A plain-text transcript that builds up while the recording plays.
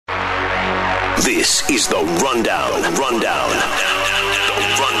This is The Rundown. The Rundown.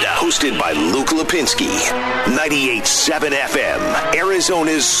 Hosted by Luke Lapinski. 98.7 FM,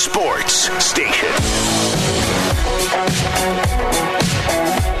 Arizona's sports station.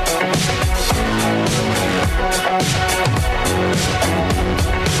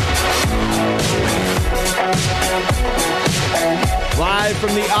 Live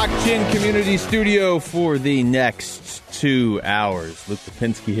from the Auction Community Studio for the next 2 hours. Luke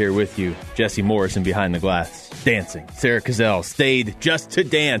Lapinski here with you. Jesse Morrison behind the glass. Dancing. Sarah Cazell stayed just to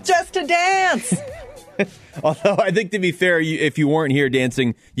dance. Just to dance! Although I think, to be fair, if you weren't here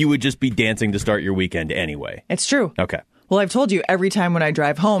dancing, you would just be dancing to start your weekend anyway. It's true. Okay. Well, I've told you every time when I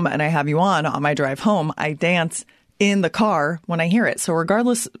drive home and I have you on my drive home, I dance in the car when I hear it. So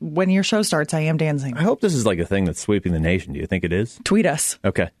regardless when your show starts, I am dancing. I hope this is like a thing that's sweeping the nation. Do you think it is? Tweet us.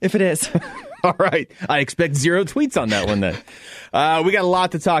 Okay. If it is. All right. I expect 0 tweets on that one then. We got a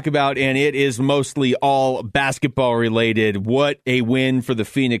lot to talk about, and it is mostly all basketball related. What a win for the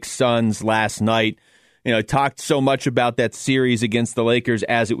Phoenix Suns last night. You know, talked so much about that series against the Lakers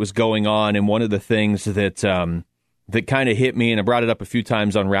as it was going on, and one of the things that that kind of hit me, and I brought it up a few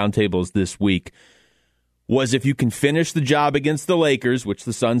times on roundtables this week, was if you can finish the job against the Lakers, which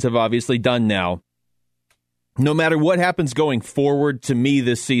the Suns have obviously done now, no matter what happens going forward, to me,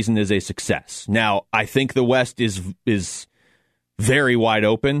 this season is a success. Now, I think the West is very wide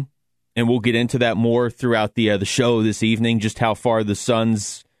open, and we'll get into that more throughout the show this evening, just how far the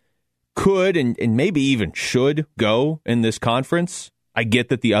Suns could and maybe even should go in this conference. I get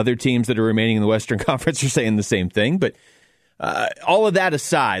that the other teams that are remaining in the Western Conference are saying the same thing, but all of that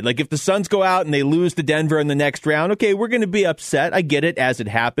aside, like if the Suns go out and they lose to Denver in the next round, okay, we're going to be upset. I get it as it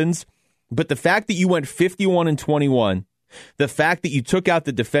happens. But the fact that you went 51-21, the fact that you took out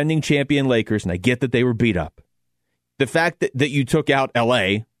the defending champion Lakers, and I get that they were beat up, the fact that you took out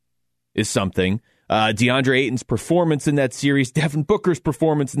L.A. is something. DeAndre Ayton's performance in that series, Devin Booker's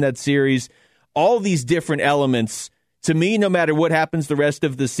performance in that series, all these different elements, to me, no matter what happens the rest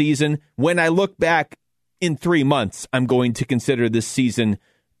of the season, when I look back in 3 months, I'm going to consider this season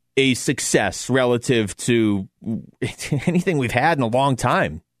a success relative to anything we've had in a long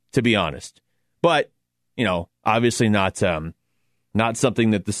time, to be honest. But, you know, obviously not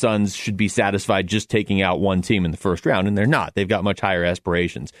something that the Suns should be satisfied just taking out one team in the first round, and they're not. They've got much higher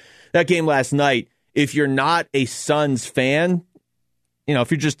aspirations. That game last night, if you're not a Suns fan, you know,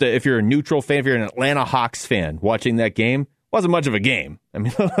 if you're a neutral fan, if you're an Atlanta Hawks fan watching that game, wasn't much of a game. I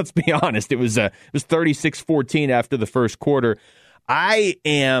mean, let's be honest. It was 36-14 after the first quarter. I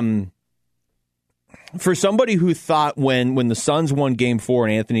am, for somebody who thought when the Suns won Game 4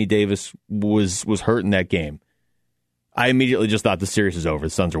 and Anthony Davis was hurt in that game, I immediately just thought the series is over. The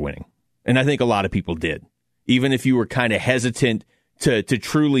Suns are winning. And I think a lot of people did. Even if you were kind of hesitant to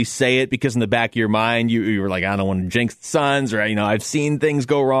truly say it, because in the back of your mind, you were like, I don't want to jinx the Suns, or, you know, I've seen things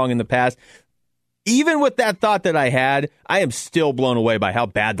go wrong in the past. Even with that thought that I had, I am still blown away by how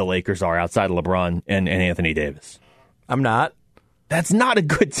bad the Lakers are outside of LeBron and Anthony Davis. I'm not. That's not a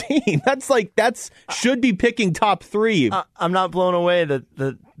good team. That's should be picking top 3. I'm not blown away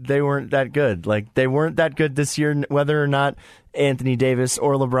that they weren't that good. Like, they weren't that good this year, whether or not Anthony Davis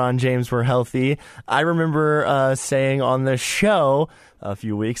or LeBron James were healthy. I remember saying on the show a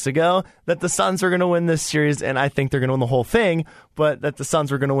few weeks ago that the Suns are going to win this series, and I think they're going to win the whole thing, but that the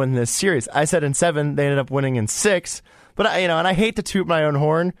Suns were going to win this series. I said in 7, they ended up winning in 6. But and I hate to toot my own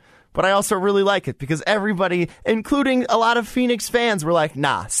horn, but I also really like it because everybody, including a lot of Phoenix fans, were like,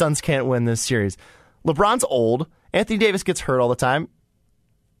 nah, Suns can't win this series. LeBron's old. Anthony Davis gets hurt all the time.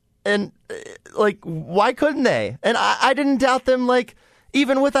 And, like, why couldn't they? And I didn't doubt them, like,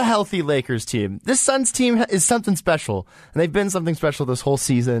 even with a healthy Lakers team. This Suns team is something special. And they've been something special this whole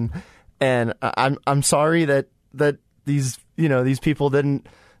season. And I'm sorry that these people didn't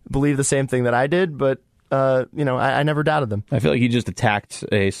believe the same thing that I did, but I never doubted them. I feel like you just attacked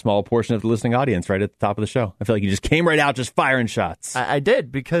a small portion of the listening audience right at the top of the show. I feel like you just came right out just firing shots. I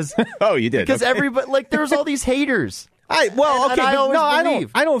did because oh, you did because okay. Everybody, like, there's all these haters. I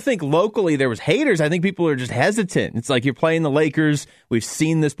don't think locally there was haters. I think people are just hesitant. It's like you're playing the Lakers. We've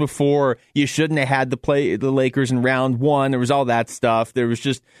seen this before. You shouldn't have had to play the Lakers in round 1. There was all that stuff. There was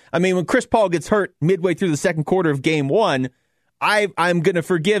just, I mean, when Chris Paul gets hurt midway through the second quarter of Game 1. I'm going to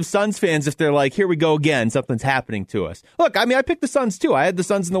forgive Suns fans if they're like, here we go again, something's happening to us. Look, I mean, I picked the Suns too. I had the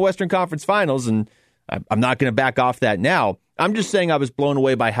Suns in the Western Conference Finals, and I'm not going to back off that now. I'm just saying I was blown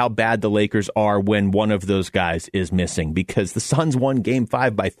away by how bad the Lakers are when one of those guys is missing, because the Suns won Game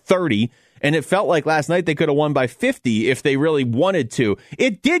 5 by 30, and it felt like last night they could have won by 50 if they really wanted to.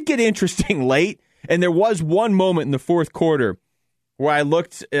 It did get interesting late, and there was one moment in the fourth quarter where I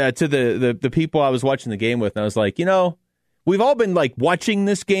looked to the people I was watching the game with, and I was like, we've all been like watching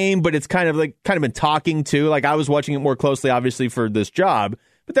this game, but it's kind of been talking too. Like I was watching it more closely, obviously, for this job,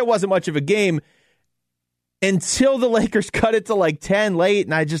 but there wasn't much of a game until the Lakers cut it to like 10 late.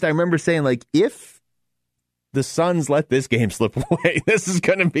 And I remember saying, like, if the Suns let this game slip away, this is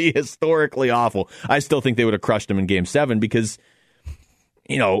going to be historically awful. I still think they would have crushed them in Game 7 because,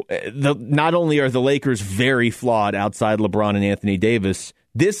 not only are the Lakers very flawed outside LeBron and Anthony Davis,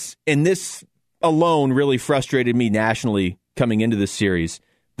 this alone really frustrated me nationally coming into this series.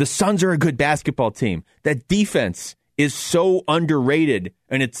 The Suns are a good basketball team. That defense is so underrated,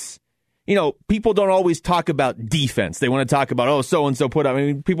 and it's, people don't always talk about defense. They want to talk about, so-and-so put up. I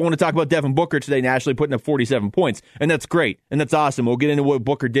mean, people want to talk about Devin Booker today nationally putting up 47 points, and that's great, and that's awesome. We'll get into what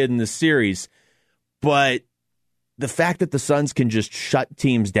Booker did in this series. But the fact that the Suns can just shut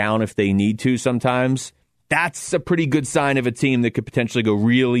teams down if they need to sometimes, that's a pretty good sign of a team that could potentially go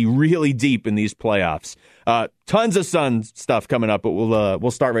really, really deep in these playoffs. Tons of Suns stuff coming up, but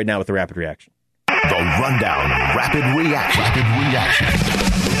we'll start right now with the Rapid Reaction. The Rundown Rapid Reaction.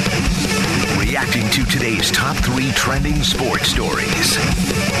 Reacting to today's top 3 trending sports stories.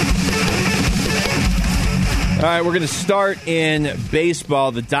 All right, we're going to start in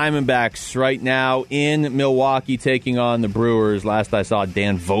baseball. The Diamondbacks right now in Milwaukee taking on the Brewers. Last I saw,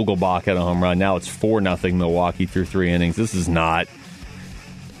 Dan Vogelbach had a home run. Now it's 4-0 Milwaukee through 3 innings. This is not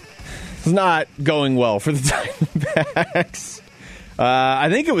going well for the Diamondbacks. I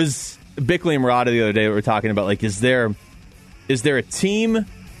think it was Bickley and Murata the other day that were talking about, like, is there a team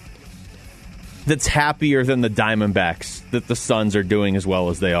that's happier than the Diamondbacks that the Suns are doing as well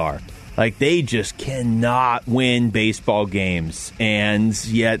as they are? Like, they just cannot win baseball games, and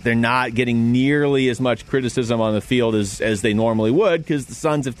yet they're not getting nearly as much criticism on the field as they normally would because the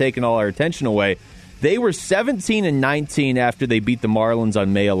Suns have taken all our attention away. They were 17-19 after they beat the Marlins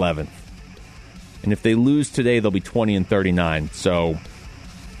on May 11th. And if they lose today, they'll be 20-39. So,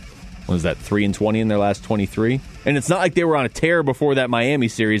 what was that, 3-20 in their last 23? And it's not like they were on a tear before that Miami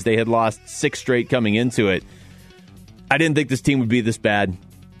series. They had lost 6 straight coming into it. I didn't think this team would be this bad.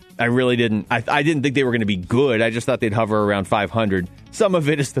 I really didn't. I didn't think they were going to be good. I just thought they'd hover around 500. Some of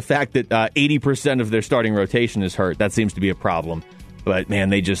it is the fact that 80% of their starting rotation is hurt. That seems to be a problem. But, man,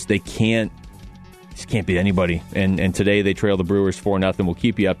 they can't beat anybody. And today they trail the Brewers 4-0. We'll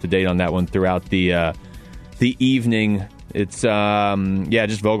keep you up to date on that one throughout the evening. It's, just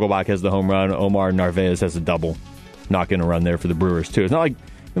Vogelbach has the home run. Omar Narvaez has a double. Not going to run there for the Brewers, too. It's not like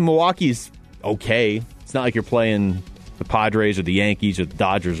Milwaukee's okay. It's not like you're playing the Padres or the Yankees or the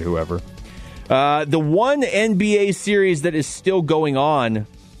Dodgers or whoever. The one NBA series that is still going on, is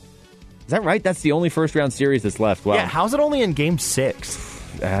that right? That's the only first-round series that's left. Wow. Yeah, how's it only in Game 6?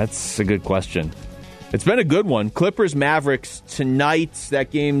 That's a good question. It's been a good one. Clippers-Mavericks tonight. That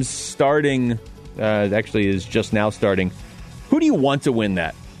game's starting. Actually is just now starting. Who do you want to win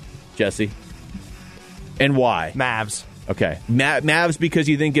that, Jesse? And why? Mavs. Okay. Mavs because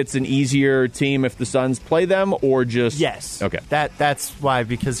you think it's an easier team if the Suns play them, or just... Yes. Okay. That's why,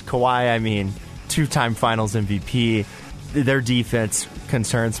 because Kawhi, 2-time Finals MVP, their defense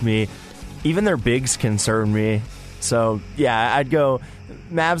concerns me. Even their bigs concern me. So, yeah, I'd go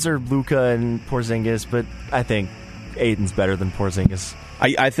Mavs or Luka and Porzingis, but I think Aiden's better than Porzingis.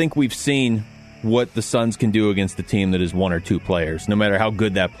 I think we've seen what the Suns can do against a team that is 1 or 2 players, no matter how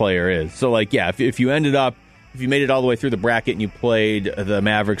good that player is. So, if you made it all the way through the bracket and you played the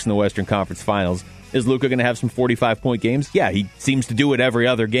Mavericks in the Western Conference Finals, is Luka going to have some 45-point games? Yeah, he seems to do it every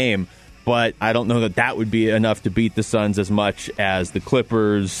other game, but I don't know that would be enough to beat the Suns as much as the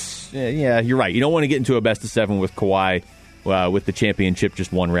Clippers. Yeah, you're right. You don't want to get into a best-of-7 with Kawhi with the championship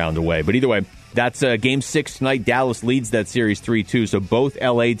just 1 round away. But either way, that's Game 6 tonight. Dallas leads that series 3-2, so both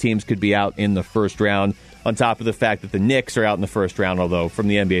L.A. teams could be out in the first round, on top of the fact that the Knicks are out in the first round, although from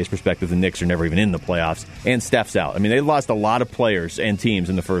the NBA's perspective, the Knicks are never even in the playoffs, and Steph's out. They lost a lot of players and teams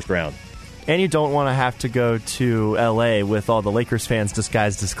in the first round. And you don't want to have to go to L.A. with all the Lakers fans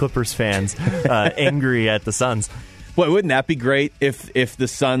disguised as Clippers fans angry at the Suns. Boy, wouldn't that be great if the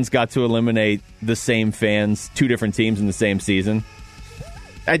Suns got to eliminate the same fans, 2 different teams in the same season?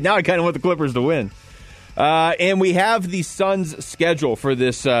 Now I kind of want the Clippers to win. And we have the Suns' schedule for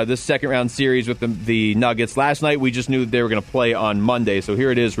this second-round series with the Nuggets. Last night, we just knew that they were going to play on Monday, so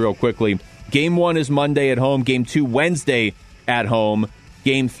here it is real quickly. Game 1 is Monday at home. Game 2, Wednesday at home.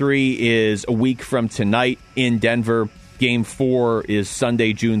 Game 3 is a week from tonight in Denver. Game 4 is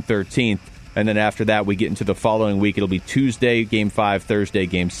Sunday, June 13th. And then after that, we get into the following week. It'll be Tuesday, Game 5, Thursday,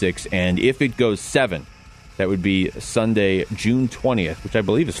 Game 6. And if it goes 7, that would be Sunday, June 20th, which I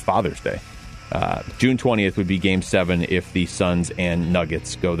believe is Father's Day. June 20th would be Game 7 if the Suns and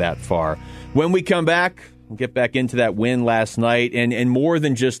Nuggets go that far. When we come back, we'll get back into that win last night, and more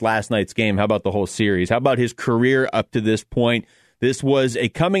than just last night's game. How about the whole series? How about his career up to this point? This was a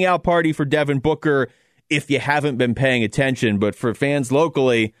coming out party for Devin Booker, if you haven't been paying attention. But for fans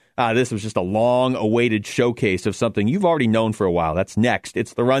locally, this was just a long-awaited showcase of something you've already known for a while. That's next.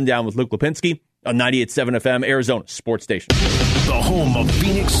 It's The Rundown with Luke Lapinski on 98.7 FM, Arizona Sports Station. The home of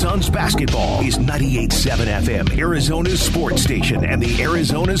Phoenix Suns basketball is 98.7 FM, Arizona's sports station, and the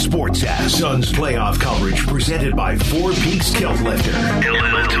Arizona Sports app. Suns playoff coverage presented by Four Peaks Kilt Lifter.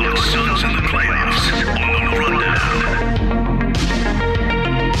 Atlanta talks Suns in the playoffs on The Rundown.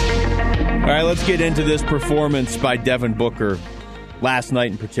 All right, let's get into this performance by Devin Booker. Last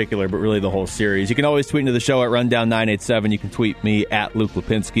night in particular, but really the whole series. You can always tweet into the show at Rundown987. You can tweet me at Luke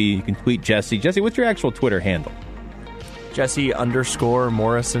Lapinski. You can tweet Jesse. Jesse, what's your actual Twitter handle?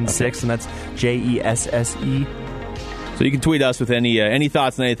 Jesse_Morrison6, and that's JESSE. So you can tweet us with any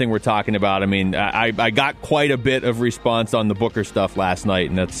thoughts on anything we're talking about. I mean, I got quite a bit of response on the Booker stuff last night,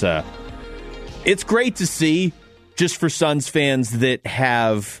 and that's it's great to see, just for Suns fans that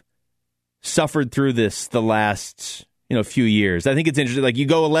have suffered through this the last few years. I think it's interesting. Like, you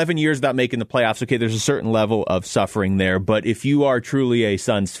go 11 years without making the playoffs. Okay, there's a certain level of suffering there, but if you are truly a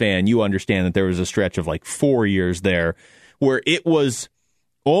Suns fan, you understand that there was a stretch of like 4 years there where it was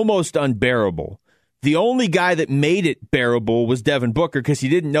almost unbearable. The only guy that made it bearable was Devin Booker, because he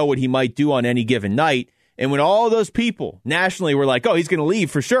didn't know what he might do on any given night. And when all those people nationally were like, oh, he's going to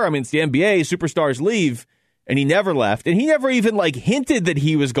leave for sure. I mean, it's the NBA, superstars leave, and he never left. And he never even hinted that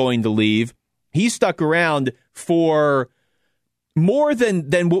he was going to leave. He stuck around for more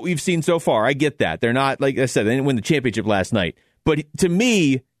than what we've seen so far. I get that. They're not, like I said, they didn't win the championship last night. But to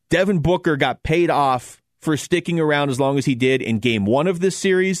me, Devin Booker got paid off for sticking around as long as he did in Game 1 of this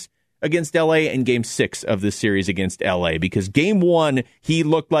series against LA and Game 6 of this series against LA. Because Game 1, he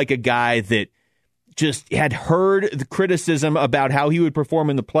looked like a guy that just had heard the criticism about how he would perform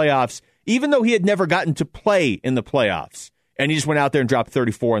in the playoffs, even though he had never gotten to play in the playoffs. And he just went out there and dropped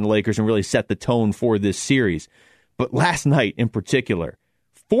 34 on the Lakers and really set the tone for this series. But last night in particular,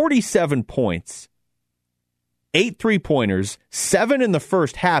 47 points, 8 3-pointers, 7 in the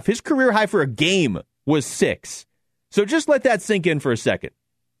first half. His career high for a game was 6. So just let that sink in for a second.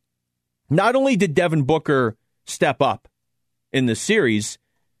 Not only did Devin Booker step up in the series,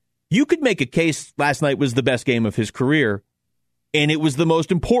 you could make a case last night was the best game of his career, and it was the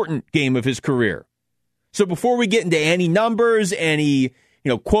most important game of his career. So before we get into any numbers, any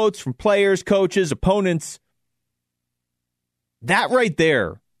quotes from players, coaches, opponents, that right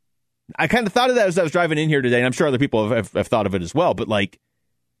there, I kind of thought of that as I was driving in here today, and I'm sure other people have thought of it as well. But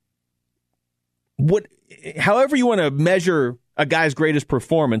however you want to measure a guy's greatest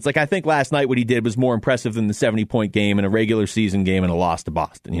performance, I think last night what he did was more impressive than the 70-point game in a regular season game and a loss to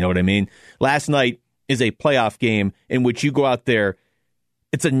Boston. You know what I mean? Last night is a playoff game in which you go out there.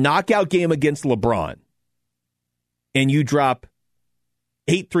 It's a knockout game against LeBron. And you drop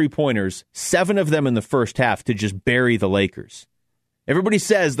 8 3-pointers, 7 of them in the first half, to just bury the Lakers. Everybody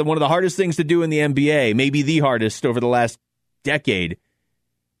says that one of the hardest things to do in the NBA, maybe the hardest over the last decade,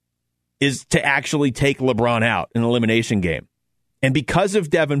 is to actually take LeBron out in an elimination game. And because of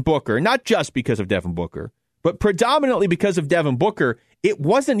Devin Booker, not just because of Devin Booker, but predominantly because of Devin Booker, it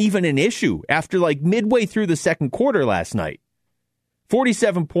wasn't even an issue after midway through the second quarter last night.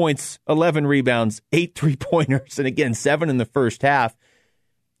 47 points, 11 rebounds, 8 3-pointers, and again, 7 in the first half.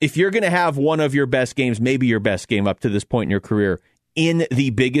 If you're going to have one of your best games, maybe your best game up to this point in your career, in the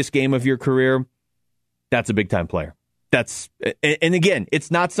biggest game of your career, that's a big-time player. And again, it's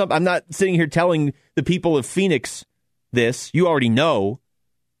not something, I'm not sitting here telling the people of Phoenix this. You already know.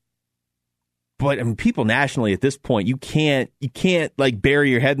 But people nationally at this point, you can't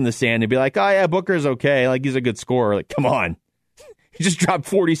bury your head in the sand and be like, oh yeah, Booker's okay. He's a good scorer. Come on. He just dropped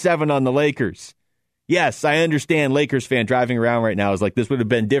 47 on the Lakers. Yes, I understand Lakers fan driving around right now is this would have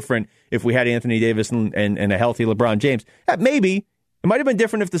been different if we had Anthony Davis and a healthy LeBron James. Maybe. It might have been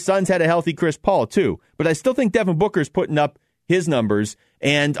different if the Suns had a healthy Chris Paul, too. But I still think Devin Booker's putting up his numbers.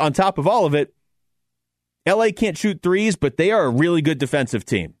 And on top of all of it, LA can't shoot threes, but they are a really good defensive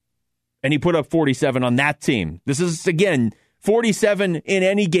team. And he put up 47 on that team. This is, again, 47 in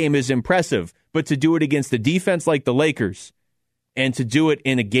any game is impressive. But to do it against a defense like the Lakers, and to do it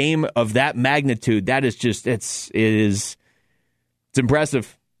in a game of that magnitude, that is just, it's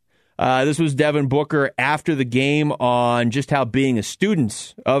impressive. This was Devin Booker after the game on just how being a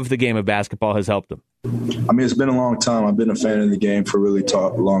student of the game of basketball has helped him. It's been a long time. I've been a fan of the game for a really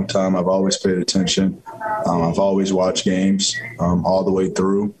long time. I've always paid attention. I've always watched games all the way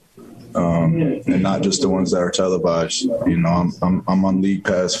through. and not just the ones that are televised. You know, I'm on League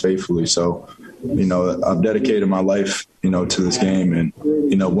Pass faithfully, so you know I've dedicated my life, you know, to this game, and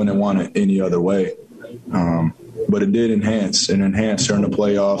you know wouldn't want it any other way. But it did enhance during the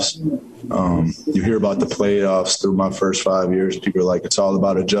playoffs. You hear about the playoffs through my first 5 years. People are like, it's all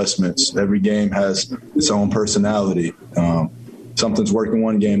about adjustments. Every game has its own personality. Something's working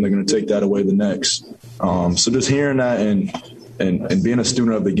one game, they're going to take that away the next. So just hearing that and being a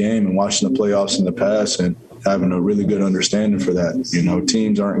student of the game and watching the playoffs in the past and having a really good understanding for that. You know,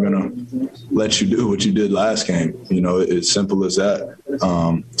 teams aren't going to let you do what you did last game. You know, it's simple as that.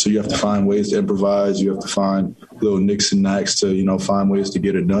 So you have to find ways to improvise. You have to find little nicks and knacks to, you know, find ways to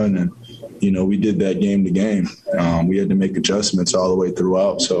get it done. And, you know, we did that game to game. We had to make adjustments all the way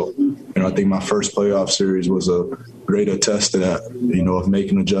throughout. So, you know, I think my first playoff series was a great attest to that, you know, of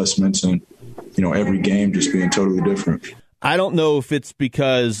making adjustments and, you know, every game just being totally different. I don't know if it's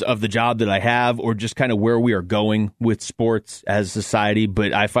because of the job that I have or just kind of where we are going with sports as a society,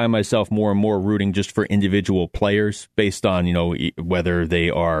 but I find myself more and more rooting just for individual players based on, you know, whether they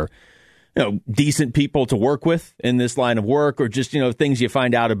are, you know, decent people to work with in this line of work or just, you know, things you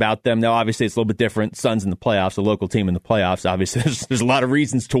find out about them. Now, obviously, it's a little bit different. Suns in the playoffs, a local team in the playoffs. Obviously, there's a lot of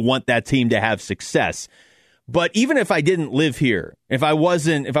reasons to want that team to have success. But even if I didn't live here, if I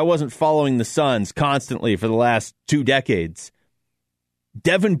wasn't following the Suns constantly for the last 2 decades,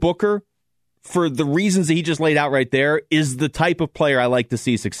 Devin Booker, for the reasons that he just laid out right there, is the type of player I like to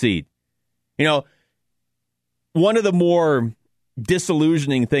see succeed. You know, one of the more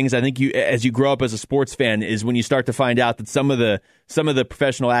disillusioning things I think as you grow up as a sports fan is when you start to find out that some of the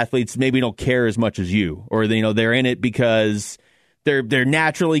professional athletes maybe don't care as much as you, or you know they're in it because they're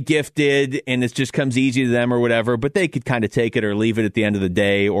naturally gifted and it just comes easy to them or whatever, but they could kind of take it or leave it at the end of the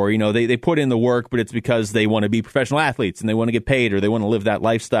day, or, you know, they put in the work, but it's because they want to be professional athletes and they want to get paid or they want to live that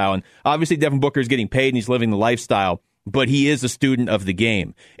lifestyle. And obviously Devin Booker is getting paid and he's living the lifestyle, but he is a student of the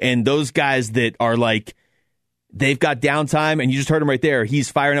game. And those guys that are like, they've got downtime, and you just heard him right there,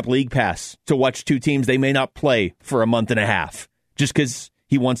 he's firing up League Pass to watch 2 teams they may not play for a month and a half just because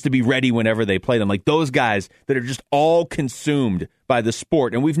he wants to be ready whenever they play them. Like those guys that are just all consumed by the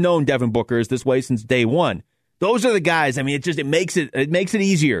sport. And we've known Devin Booker is this way since day one. Those are the guys. I mean, it makes it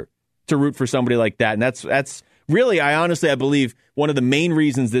easier to root for somebody like that. And that's really, I believe, one of the main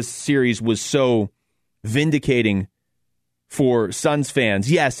reasons this series was so vindicating for Suns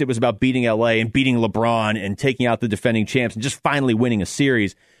fans. Yes, it was about beating LA and beating LeBron and taking out the defending champs and just finally winning a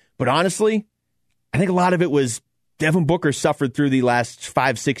series. But honestly, I think a lot of it was Devin Booker suffered through the last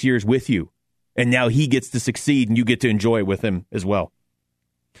 5-6 years with you, and now he gets to succeed, and you get to enjoy it with him as well.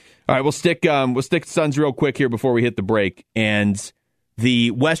 All right, we'll stick Suns real quick here before we hit the break, and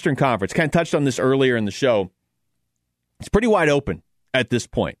the Western Conference. Kind of touched on this earlier in the show. It's pretty wide open at this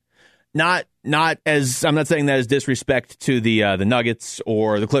point. Not as I'm not saying that as disrespect to the Nuggets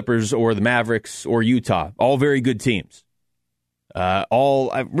or the Clippers or the Mavericks or Utah. All very good teams.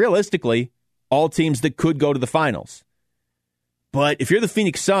 Realistically, all teams that could go to the finals. But if you're the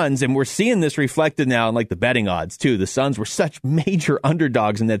Phoenix Suns, and we're seeing this reflected now in like the betting odds too, the Suns were such major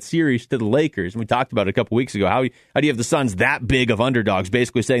underdogs in that series to the Lakers. And we talked about it a couple weeks ago. How do you have the Suns that big of underdogs,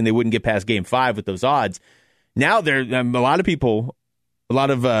 basically saying they wouldn't get past Game 5 with those odds? Now a lot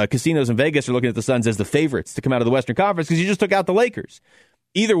of casinos in Vegas are looking at the Suns as the favorites to come out of the Western Conference because you just took out the Lakers.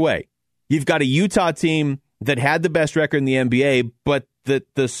 Either way, you've got a Utah team that had the best record in the NBA, but that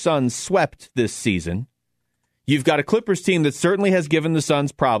the Suns swept this season. You've got a Clippers team that certainly has given the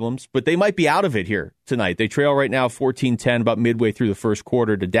Suns problems, but they might be out of it here tonight. They trail right now 14-10 about midway through the first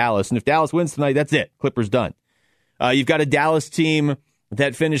quarter to Dallas. And if Dallas wins tonight, that's it. Clippers done. You've got a Dallas team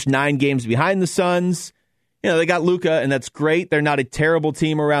that finished 9 games behind the Suns. You know, they got Luka, and that's great. They're not a terrible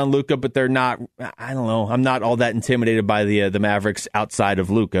team around Luka, but they're not, I don't know, I'm not all that intimidated by the Mavericks outside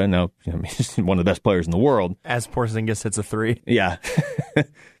of Luka. No, I mean, he's one of the best players in the world. As Porzingis hits a 3. Yeah.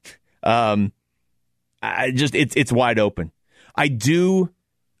 It's wide open. I do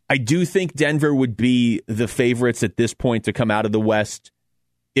think Denver would be the favorites at this point to come out of the West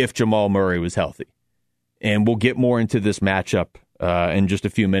if Jamal Murray was healthy. And we'll get more into this matchup in just a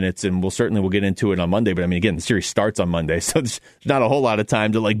few minutes, and we'll get into it on Monday. But I mean, again, the series starts on Monday, so there's not a whole lot of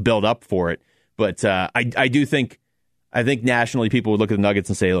time to like build up for it. But I think nationally people would look at the Nuggets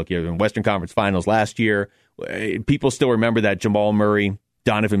and say, look, you're in Western Conference Finals last year. People still remember that Jamal Murray,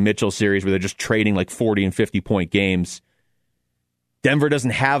 Donovan Mitchell series where they're just trading like 40 and 50-point games. Denver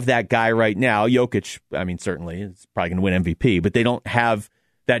doesn't have that guy right now. Jokic, I mean, certainly is probably going to win MVP, but they don't have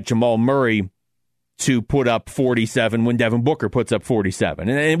that Jamal Murray to put up 47 when Devin Booker puts up 47.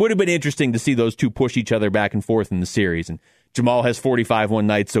 And it would have been interesting to see those two push each other back and forth in the series. And Jamal has 45 one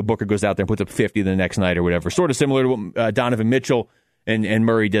night, so Booker goes out there and puts up 50 the next night or whatever. Sort of similar to what Donovan Mitchell and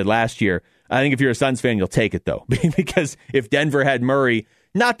Murray did last year. I think if you're a Suns fan, you'll take it, though, because if Denver had Murray,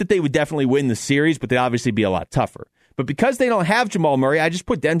 not that they would definitely win the series, but they'd obviously be a lot tougher. But because they don't have Jamal Murray, I just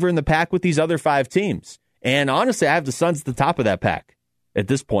put Denver in the pack with these other 5 teams. And honestly, I have the Suns at the top of that pack at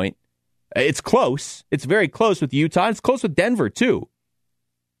this point. It's close. It's very close with Utah. It's close with Denver, too.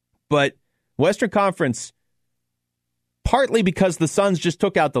 But Western Conference, partly because the Suns just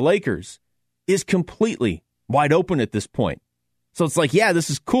took out the Lakers, is completely wide open at this point. So it's like, yeah, this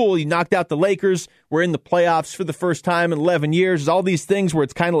is cool. You knocked out the Lakers. We're in the playoffs for the first time in 11 years. There's all these things where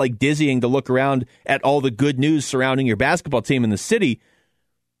it's kind of like dizzying to look around at all the good news surrounding your basketball team in the city.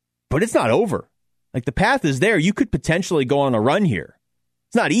 But it's not over. Like, the path is there. You could potentially go on a run here.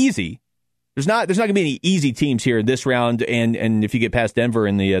 It's not easy. There's not going to be any easy teams here in this round. And if you get past Denver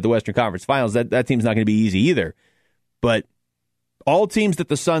in the Western Conference Finals, that team's not going to be easy either. But all teams that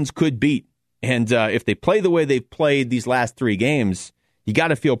the Suns could beat. And if they play the way they've played these last 3 games, you got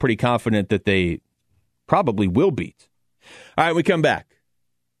to feel pretty confident that they probably will beat. All right, we come back.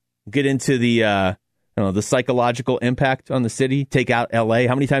 Get into the psychological impact on the city. Take out L.A.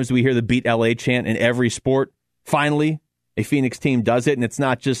 How many times do we hear the beat L.A. chant in every sport? Finally, a Phoenix team does it, and it's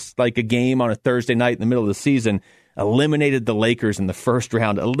not just like a game on a Thursday night in the middle of the season. Eliminated the Lakers in the first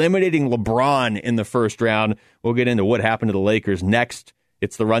round, eliminating LeBron in the first round. We'll get into what happened to the Lakers next.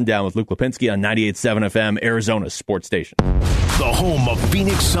 It's The Rundown with Luke Lapinski on 98.7 FM, Arizona's sports station. The home of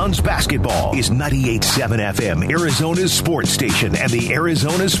Phoenix Suns basketball is 98.7 FM, Arizona's sports station, and the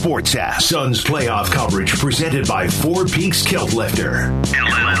Arizona Sports app. Suns playoff coverage presented by Four Peaks Kilt Lifter.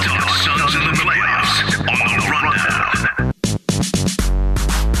 Let's talk Suns in the playoffs on The Rundown.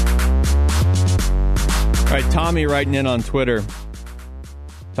 All right, Tommy writing in on Twitter.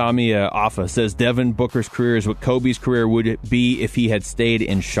 Tommy Offa says Devin Booker's career is what Kobe's career would be if he had stayed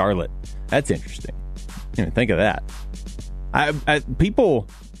in Charlotte. That's interesting. Think of that. I think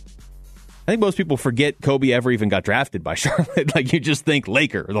most people forget Kobe ever even got drafted by Charlotte. Like, you just think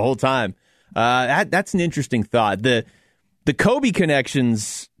Laker the whole time. That's an interesting thought. The Kobe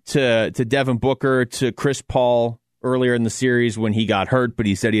connections to Devin Booker, to Chris Paul earlier in the series when he got hurt, but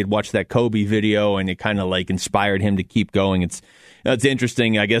he said he had watched that Kobe video and it kind of like inspired him to keep going. It's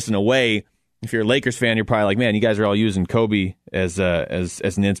interesting, I guess, in a way. If you're a Lakers fan, you're probably like, man, you guys are all using Kobe as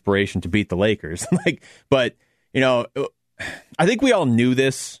an inspiration to beat the Lakers. But I think we all knew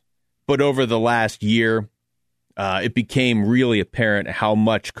this, but over the last year, it became really apparent how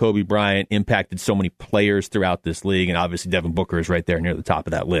much Kobe Bryant impacted so many players throughout this league. And obviously Devin Booker is right there near the top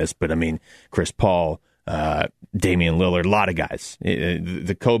of that list. But I mean, Chris Paul, Damian Lillard, a lot of guys.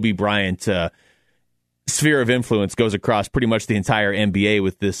 The Kobe Bryant sphere of influence goes across pretty much the entire NBA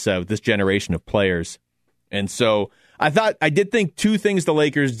with this generation of players. And so I did think 2 things the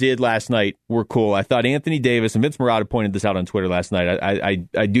Lakers did last night were cool. I thought Anthony Davis, and Vince Marotta pointed this out on Twitter last night.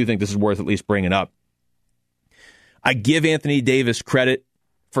 I do think this is worth at least bringing up. I give Anthony Davis credit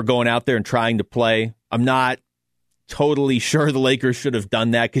for going out there and trying to play. I'm not totally sure the Lakers should have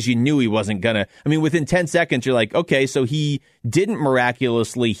done that because you knew he wasn't going to. I mean, within 10 seconds, you're like, okay, so he didn't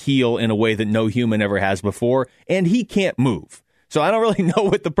miraculously heal in a way that no human ever has before, and he can't move. So I don't really know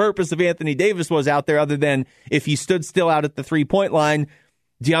what the purpose of Anthony Davis was out there other than if he stood still out at the 3-point line,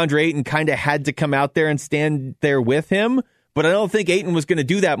 DeAndre Ayton kind of had to come out there and stand there with him. But I don't think Ayton was going to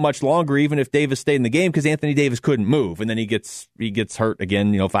do that much longer, even if Davis stayed in the game, because Anthony Davis couldn't move. And then he gets hurt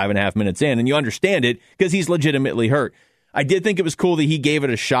again, 5.5 minutes in. And you understand it because he's legitimately hurt. I did think it was cool that he gave it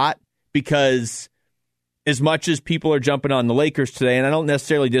a shot because as much as people are jumping on the Lakers today, and I don't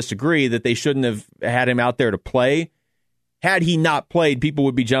necessarily disagree that they shouldn't have had him out there to play, had he not played, people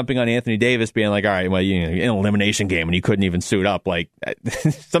would be jumping on Anthony Davis being like, all right, well, in an elimination game and he couldn't even suit up. Like,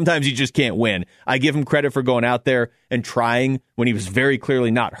 sometimes you just can't win. I give him credit for going out there and trying when he was very clearly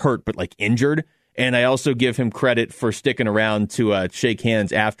not hurt, but like injured. And I also give him credit for sticking around to shake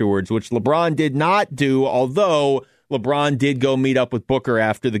hands afterwards, which LeBron did not do, although LeBron did go meet up with Booker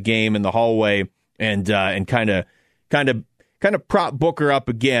after the game in the hallway and kind of prop Booker up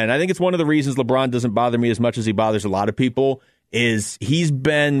again. I think it's one of the reasons LeBron doesn't bother me as much as he bothers a lot of people is he's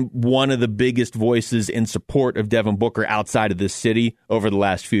been one of the biggest voices in support of Devin Booker outside of this city over the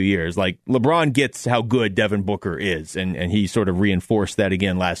last few years. Like, LeBron gets how good Devin Booker is, and he sort of reinforced that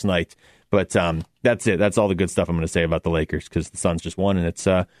again last night. But that's it. That's all the good stuff I'm going to say about the Lakers because the Suns just won,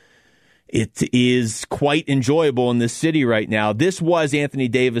 and it is quite enjoyable in this city right now. This was Anthony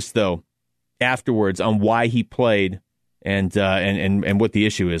Davis, though, afterwards on why he played and what the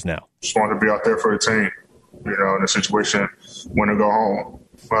issue is now. Just wanted to be out there for the team, in a situation when to go home.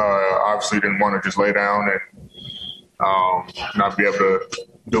 Obviously didn't want to just lay down not be able to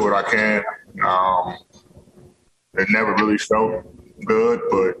do what I can. It never really felt good,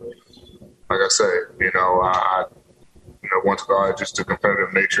 but like I say, I once God, just the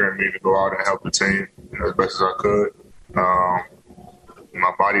competitive nature in me to go out and help the team as best as I could.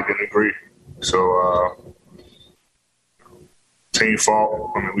 My body didn't agree. So, team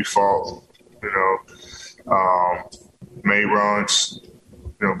fought. We fought, made runs,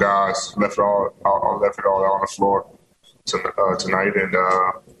 guys left it all on the floor tonight. And,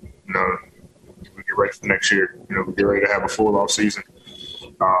 we get ready for next year. We get ready to have a full off season.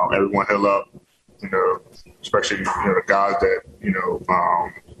 Everyone heal up, especially, the guys that,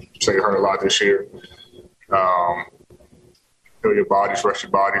 say hurt a lot this year. Heal your bodies, rest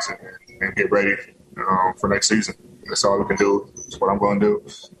your bodies, and get ready for next season. That's all we can do. That's what I'm going to do.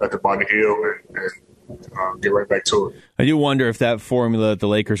 Let the body heal and get right back to it. I do wonder if that formula that the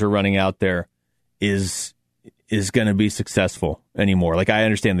Lakers are running out there is going to be successful anymore. Like, I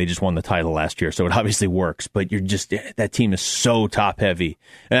understand they just won the title last year, so it obviously works, but that team is so top heavy.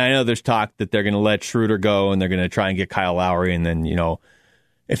 And I know there's talk that they're going to let Schroeder go and they're going to try and get Kyle Lowry, and then,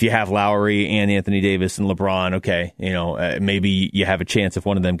 if you have Lowry and Anthony Davis and LeBron, okay, maybe you have a chance if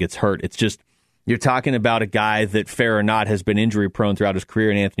one of them gets hurt. It's just, you're talking about a guy that, fair or not, has been injury prone throughout his career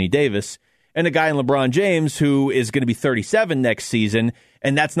in Anthony Davis, and a guy in LeBron James who is going to be 37 next season.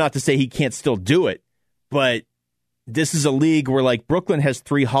 And that's not to say he can't still do it, but this is a league where, like, Brooklyn has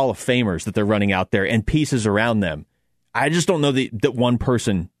 3 Hall of Famers that they're running out there and pieces around them. I just don't know that one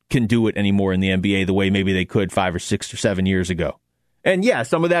person can do it anymore in the NBA the way maybe they could 5 or 6 or 7 years ago. And yeah,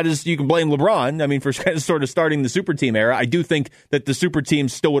 some of that is, you can blame LeBron. For kind of sort of starting the super team era. I do think that the super team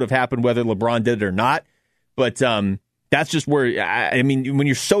still would have happened whether LeBron did it or not. But that's just where, when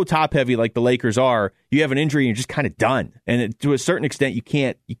you're so top heavy like the Lakers are, you have an injury and you're just kind of done. And to a certain extent, you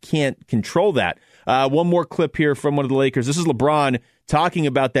can't control that. One more clip here from one of the Lakers. This is LeBron talking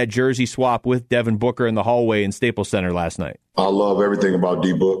about that jersey swap with Devin Booker in the hallway in Staples Center last night. I love everything about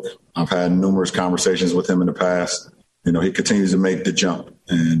D-Book. I've had numerous conversations with him in the past. He continues to make the jump.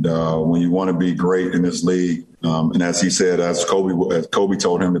 And when you want to be great in this league, and as he said, as Kobe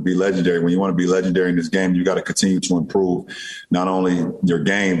told him to be legendary, when you want to be legendary in this game, you got to continue to improve not only your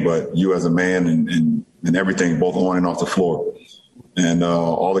game, but you as a man and everything, both on and off the floor. And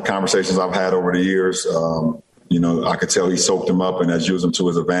all the conversations I've had over the years, I could tell he soaked them up and has used them to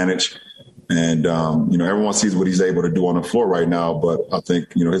his advantage. And, everyone sees what he's able to do on the floor right now. But I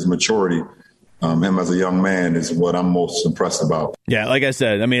think, his maturity, him as a young man, is what I'm most impressed about. Yeah, like I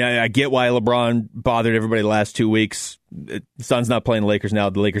said, I get why LeBron bothered everybody the last 2 weeks. The Suns not playing the Lakers now.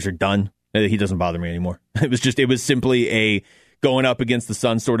 The Lakers are done. He doesn't bother me anymore. It was simply a going up against the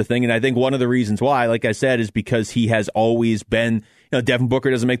Suns sort of thing. And I think one of the reasons why, like I said, is because he has always been, Devin Booker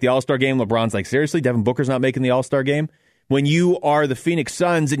doesn't make the All-Star game. LeBron's like, seriously, Devin Booker's not making the All-Star game? When you are the Phoenix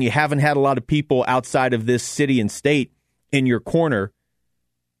Suns and you haven't had a lot of people outside of this city and state in your corner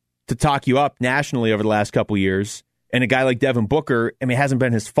to talk you up nationally over the last couple years, and a guy like Devin Booker, it hasn't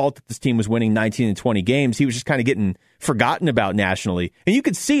been his fault that this team was winning 19 and 20 games. He was just kind of getting forgotten about nationally. And you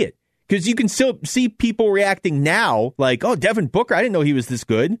could see it, because you can still see people reacting now like, oh, Devin Booker, I didn't know he was this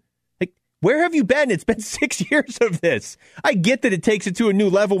good. Like, where have you been? It's been 6 years of this. I get that it takes it to a new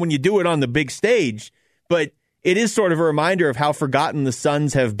level when you do it on the big stage, but it is sort of a reminder of how forgotten the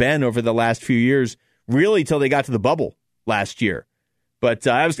Suns have been over the last few years, really till they got to the bubble last year. But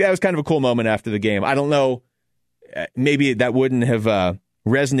that was kind of a cool moment after the game. I don't know, maybe that wouldn't have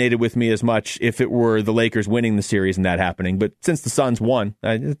resonated with me as much if it were the Lakers winning the series and that happening. But since the Suns won,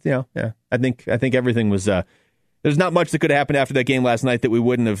 I think everything was. There's not much that could have happened after that game last night that we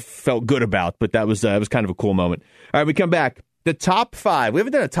wouldn't have felt good about. But that was kind of a cool moment. All right, we come back. The top 5. We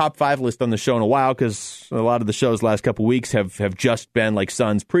haven't done a top 5 list on the show in a while because a lot of the shows the last couple weeks have just been like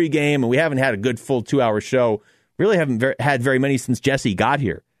Suns pregame, and we haven't had a good full 2-hour show. Really haven't had very many since Jesse got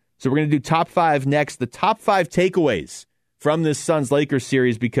here. So we're going to do top 5 next. The top 5 takeaways from this Suns-Lakers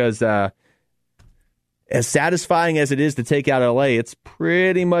series, because as satisfying as it is to take out LA, it's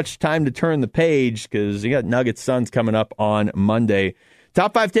pretty much time to turn the page because you got Nuggets-Suns coming up on Monday.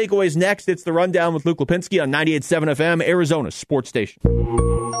 Top 5 takeaways next. It's The Rundown with Luke Lapinski on 98.7 FM, Arizona Sports Station.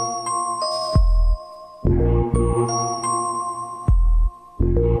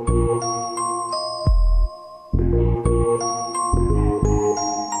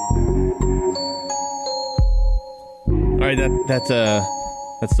 All right,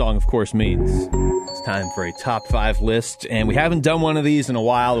 that song, of course, means it's time for a top 5 list, and we haven't done one of these in a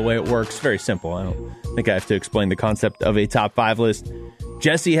while. The way it works, very simple. I don't think I have to explain the concept of a top 5 list.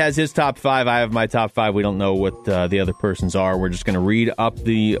 Jesse has his top 5. I have my top 5. We don't know what the other person's are. We're just going to read up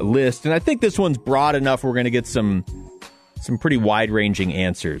the list, and I think this one's broad enough. We're going to get some some pretty wide-ranging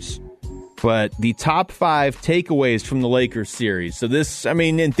answers. But the top 5 takeaways from the Lakers series. So this, I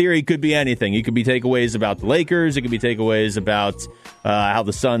mean, in theory, could be anything. It could be takeaways about the Lakers. It could be takeaways about how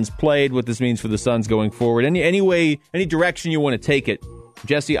the Suns played, what this means for the Suns going forward. Any way, any direction you want to take it.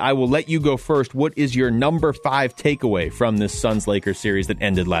 Jesse, I will let you go first. What is your number 5 takeaway from this Suns-Lakers series that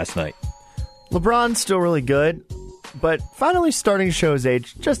ended last night? LeBron's still really good, but finally starting to show his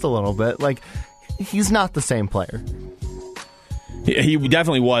age just a little bit. Like, he's not the same player. He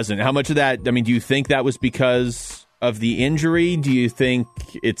definitely wasn't. How much of that, I mean, do you think that was because of the injury? Do you think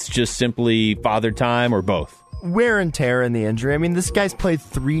it's just simply father time or both? Wear and tear in the injury. I mean, this guy's played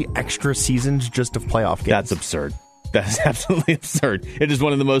 3 extra seasons just of playoff games. That's absurd. That's absolutely absurd. It is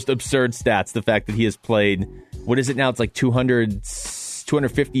one of the most absurd stats, the fact that he has played, what is it now? It's like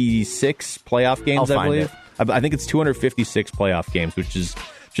 256 playoff games, I believe. I think it's 256 playoff games, which is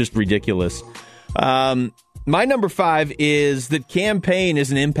just ridiculous. My number 5 is that Cam Payne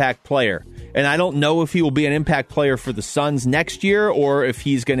is an impact player. And I don't know if he will be an impact player for the Suns next year or if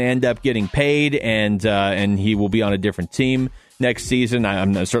he's going to end up getting paid and he will be on a different team next season.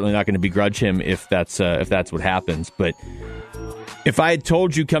 I'm certainly not going to begrudge him if that's what happens. But if I had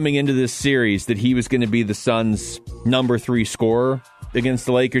told you coming into this series that he was going to be the Suns' number 3 scorer against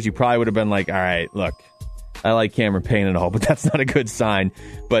the Lakers, you probably would have been like, all right, look, I like Cameron Payne and all, but that's not a good sign.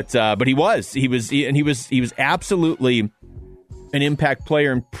 But he was absolutely an impact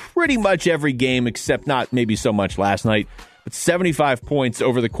player in pretty much every game, except not maybe so much last night. But 75 points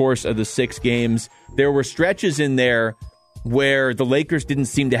over the course of the 6 games. There were stretches in there where the Lakers didn't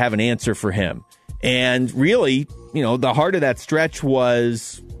seem to have an answer for him. And really, the heart of that stretch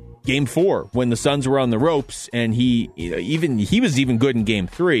was Game 4 when the Suns were on the ropes, and he was even good in Game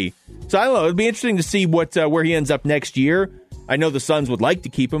 3. So I don't know. It'd be interesting to see where he ends up next year. I know the Suns would like to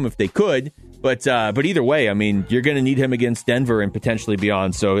keep him if they could, but either way, I mean, you're going to need him against Denver and potentially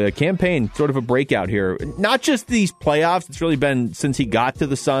beyond. So Cam Payne, sort of a breakout here. Not just these playoffs. It's really been since he got to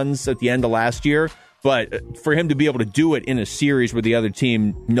the Suns at the end of last year. But for him to be able to do it in a series where the other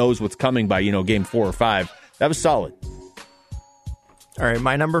team knows what's coming by, Game 4 or 5, that was solid. All right,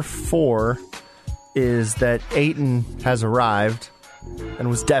 my number 4 is that Ayton has arrived and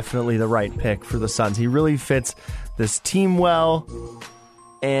was definitely the right pick for the Suns. He really fits this team well,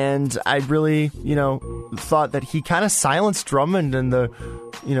 and I really, thought that he kind of silenced Drummond and the,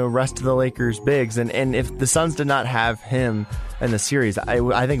 rest of the Lakers bigs. And if the Suns did not have him in the series,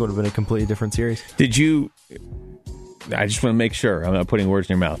 I think it would have been a completely different series. I just want to make sure I'm not putting words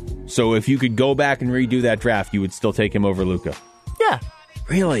in your mouth. So if you could go back and redo that draft, you would still take him over Luka? Yeah.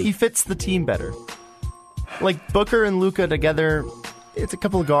 Really? He fits the team better. Like Booker and Luka together, it's a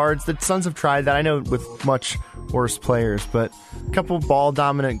couple of guards. The Suns have tried that, I know, with much worse players, but a couple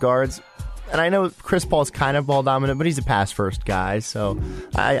ball-dominant guards. And I know Chris Paul's kind of ball-dominant, but he's a pass-first guy, so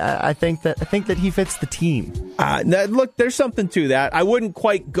I think that he fits the team. Look, there's something to that. I wouldn't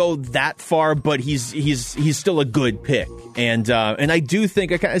quite go that far, but he's still a good pick. And I do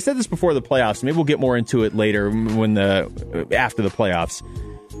think I said this before the playoffs. Maybe we'll get more into it later after the playoffs.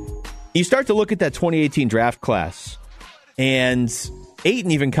 You start to look at that 2018 draft class, and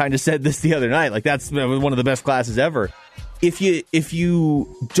Ayton even kind of said this the other night. Like, that's one of the best classes ever. If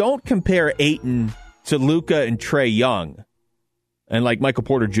you don't compare Ayton to Luka and Trae Young, and like Michael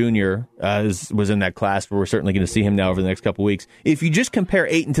Porter Jr. Was in that class, but we're certainly going to see him now over the next couple of weeks. If you just compare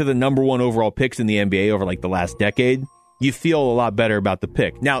Ayton to the number 1 overall picks in the NBA over like the last decade, you feel a lot better about the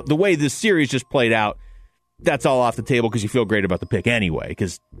pick. Now, the way this series just played out, that's all off the table because you feel great about the pick anyway,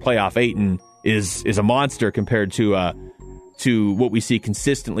 because playoff Ayton is a monster compared to what we see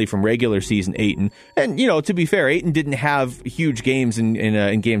consistently from regular season Ayton. And, to be fair, Ayton didn't have huge games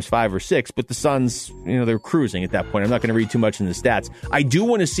in games 5 or 6, but the Suns, they're cruising at that point. I'm not going to read too much in the stats. I do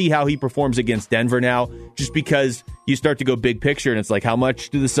want to see how he performs against Denver now, just because you start to go big picture, and it's like, how much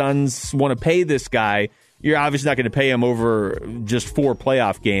do the Suns want to pay this guy? You're obviously not going to pay him over just 4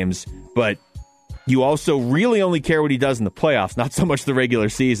 playoff games, but you also really only care what he does in the playoffs, not so much the regular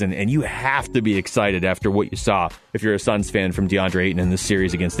season, and you have to be excited after what you saw if you're a Suns fan from DeAndre Ayton in this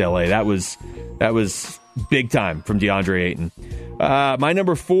series against LA. That was big time from DeAndre Ayton. My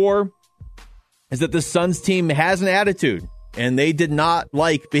number 4 is that the Suns team has an attitude, and they did not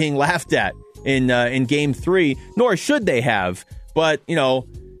like being laughed at in Game 3, nor should they have. But,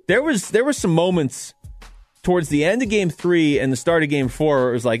 there were some moments towards the end of Game 3 and the start of Game 4 where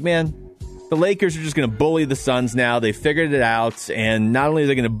it was like, man, the Lakers are just going to bully the Suns now. They figured it out, and not only are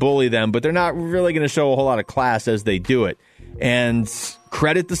they going to bully them, but they're not really going to show a whole lot of class as they do it. And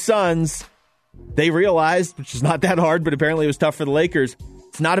credit the Suns. They realized, which is not that hard, but apparently it was tough for the Lakers,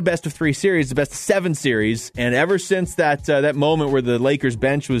 It's not a best of 3 series, it's a best of 7 series. And ever since that moment where the Lakers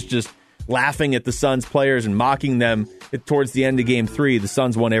bench was just laughing at the Suns players and mocking them towards the end of Game 3, the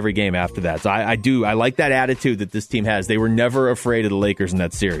Suns won every game after that. So I like that attitude that this team has. They were never afraid of the Lakers in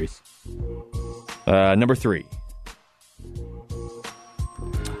that series. Number 3.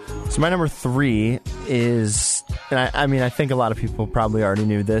 So my number 3 is, and I think a lot of people probably already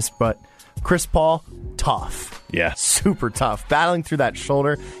knew this, but Chris Paul, tough. Yeah. Super tough. Battling through that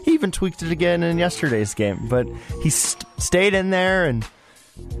shoulder. He even tweaked it again in yesterday's game, but he stayed in there and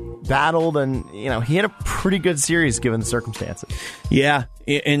battled, and he had a pretty good series given the circumstances. Yeah,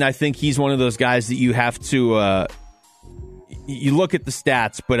 and I think he's one of those guys that you have to you look at the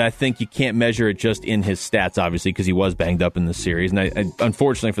stats, but I think you can't measure it just in his stats, obviously, because he was banged up in the series. And I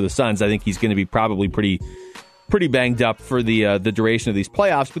unfortunately for the Suns, I think he's going to be probably pretty banged up for the duration of these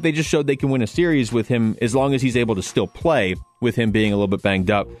playoffs, but they just showed they can win a series with him as long as he's able to still play with him being a little bit banged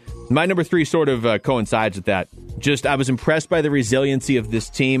up. My number 3 sort of coincides with that. Just I was impressed by the resiliency of this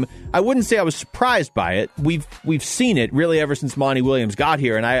team. I wouldn't say I was surprised by it. We've seen it really ever since Monty Williams got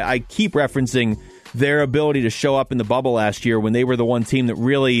here, and I keep referencing their ability to show up in the bubble last year when they were the one team that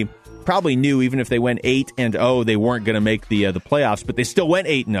really probably knew even if they went 8-0, they weren't going to make the playoffs, but they still went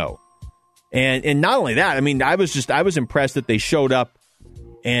 8-0. And not only that, I mean, I was impressed that they showed up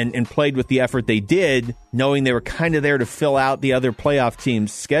and played with the effort they did, knowing they were kind of there to fill out the other playoff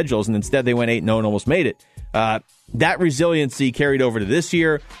teams' schedules, and instead they went 8-0 and almost made it. That resiliency carried over to this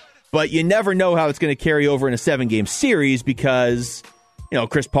year, but you never know how it's going to carry over in a 7-game series because,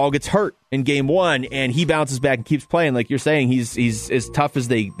 Chris Paul gets hurt in Game 1, and he bounces back and keeps playing. Like you're saying, he's as tough as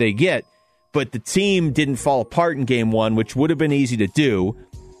they get, but the team didn't fall apart in Game 1, which would have been easy to do.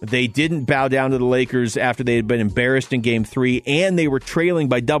 They didn't bow down to the Lakers after they had been embarrassed in Game 3, and they were trailing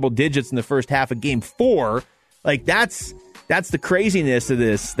by double digits in the first half of Game 4. Like, that's the craziness of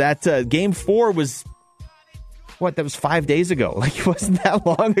this. That Game 4 was, that was 5 days ago. Like, it wasn't that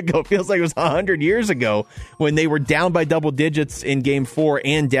long ago. It feels like it was 100 years ago when they were down by double digits in Game 4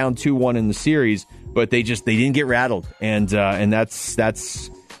 and down 2-1 in the series. But they didn't get rattled, and that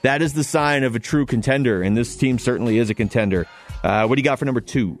is the sign of a true contender, and this team certainly is a contender. What do you got for number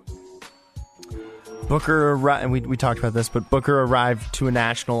 2? Booker arrived, and we talked about this, but Booker arrived to a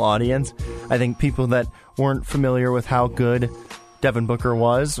national audience. I think people that weren't familiar with how good Devin Booker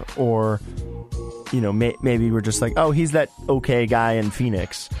was, or maybe were just like, oh, he's that okay guy in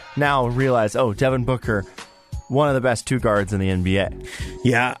Phoenix, now realize, oh, Devin Booker, one of the best 2 guards in the NBA.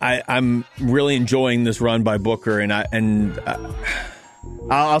 Yeah, I'm really enjoying this run by Booker, and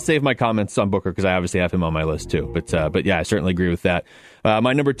I'll save my comments on Booker because I obviously have him on my list too. But yeah, I certainly agree with that.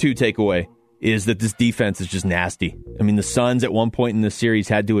 My number 2 takeaway is that this defense is just nasty. I mean, the Suns at one point in the series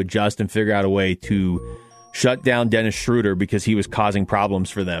had to adjust and figure out a way to shut down Dennis Schroeder because he was causing problems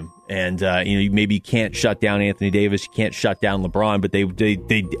for them. And maybe you can't shut down Anthony Davis, you can't shut down LeBron, but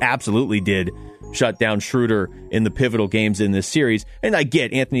they absolutely did shut down Schroeder in the pivotal games in this series. And I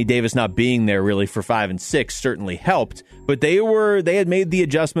get Anthony Davis not being there really for 5 and 6 certainly helped, but they had made the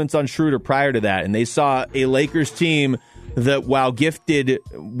adjustments on Schroeder prior to that, and they saw a Lakers team that, while gifted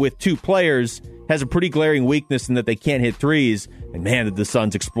with 2 players, has a pretty glaring weakness in that they can't hit threes. And man, did the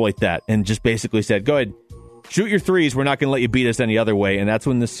Suns exploit that and just basically said, go ahead, shoot your threes. We're not going to let you beat us any other way. And that's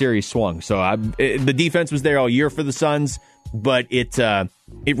when the series swung. So the defense was there all year for the Suns, but it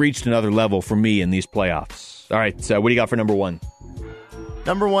reached another level for me in these playoffs. All right, so what do you got for number 1?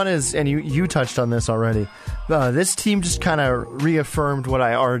 Number 1 is, and you touched on this already, this team just kind of reaffirmed what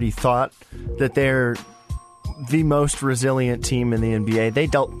I already thought, that they're the most resilient team in the NBA. They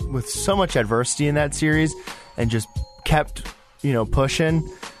dealt with so much adversity in that series and just kept, pushing,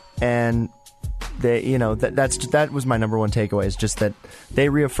 and they, that was my number 1 takeaway, is just that they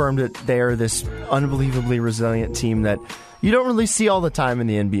reaffirmed that they are this unbelievably resilient team that you don't really see all the time in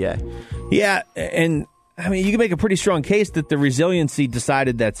the NBA. Yeah, and I mean, you can make a pretty strong case that the resiliency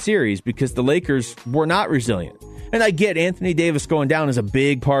decided that series because the Lakers were not resilient. And I get Anthony Davis going down is a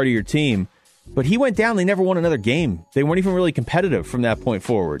big part of your team, but he went down, they never won another game. They weren't even really competitive from that point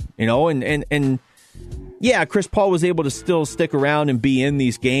forward, and yeah, Chris Paul was able to still stick around and be in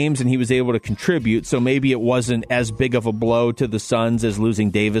these games, and he was able to contribute, so maybe it wasn't as big of a blow to the Suns as losing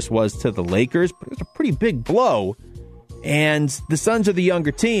Davis was to the Lakers, but it was a pretty big blow. And the Suns are the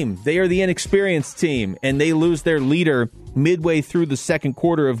younger team. They are the inexperienced team, and they lose their leader midway through the second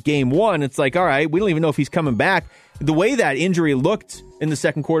quarter of Game 1. It's like, all right, we don't even know if he's coming back. The way that injury looked in the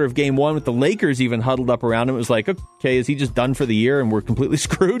second quarter of Game 1 with the Lakers even huddled up around him, it was like, okay, is he just done for the year and we're completely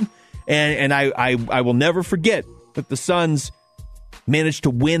screwed? And I will never forget that the Suns managed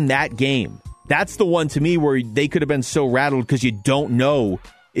to win that game. That's the one to me where they could have been so rattled because you don't know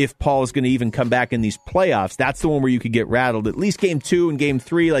if Paul is going to even come back in these playoffs. That's the one where you could get rattled. At least game 2 and game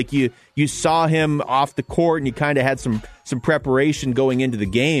 3, like you saw him off the court and you kind of had some preparation going into the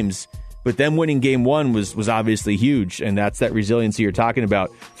games. But then winning game 1 was obviously huge, and that's that resiliency you're talking about.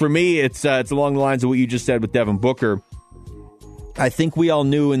 For me, it's along the lines of what you just said with Devin Booker. I think we all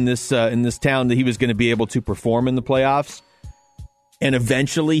knew in this town that he was going to be able to perform in the playoffs, and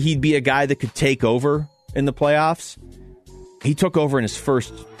eventually he'd be a guy that could take over in the playoffs. He took over in his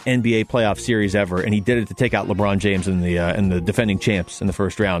first NBA playoff series ever, and he did it to take out LeBron James and the defending champs in the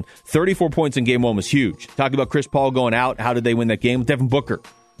first round. 34 points in game 1 was huge. Talking about Chris Paul going out, how did they win that game? Devin Booker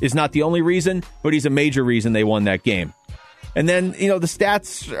is not the only reason, but he's a major reason they won that game. And then, the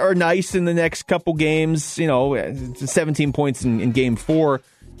stats are nice in the next couple games. 17 points in game 4,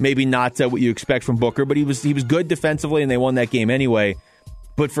 maybe not what you expect from Booker, but he was good defensively, and they won that game anyway.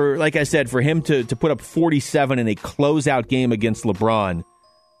 But like I said, for him to put up 47 in a closeout game against LeBron,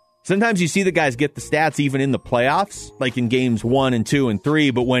 sometimes you see the guys get the stats even in the playoffs, like in games 1 and 2 and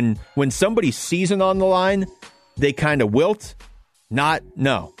 3, but when somebody's season on the line, they kind of wilt.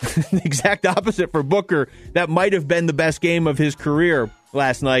 No. The exact opposite for Booker. That might have been the best game of his career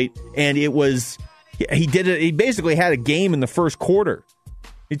last night, and he did it. He basically had a game in the first quarter.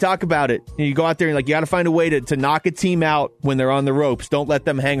 You talk about it, and you go out there and you got to find a way to knock a team out when they're on the ropes. Don't let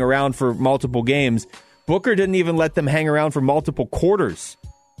them hang around for multiple games. Booker didn't even let them hang around for multiple quarters.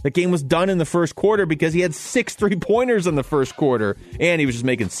 The game was done in the first quarter because he had 6 3-pointers in the first quarter, and he was just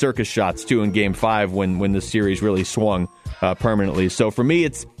making circus shots too in game 5 when the series really swung permanently. So for me,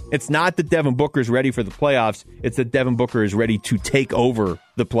 it's not that Devin Booker's ready for the playoffs. It's that Devin Booker is ready to take over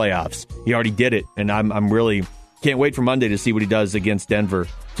the playoffs. He already did it, and I'm really can't wait for Monday to see what he does against Denver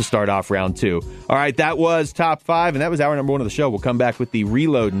to start off round 2. All right, that was Top 5, and that was hour number 1 of the show. We'll come back with the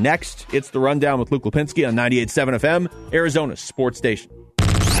reload next. It's The Rundown with Luke Lapinski on 98.7 FM, Arizona's sports station.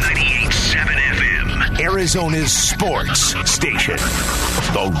 98.7 FM, Arizona's sports station.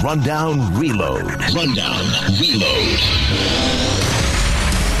 The Rundown Reload.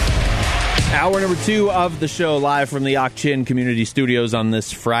 Hour number 2 of the show, live from the Ak-Chin Community Studios on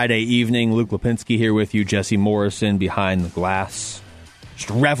this Friday evening. Luke Lapinski here with you, Jesse Morrison behind the glass. Just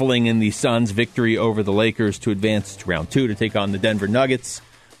reveling in the Suns' victory over the Lakers to advance to round 2 to take on the Denver Nuggets.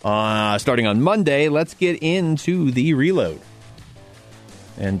 Starting on Monday, let's get into the reload.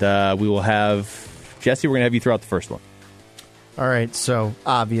 And we will have, Jesse, we're going to have you throw out the first one. All right, so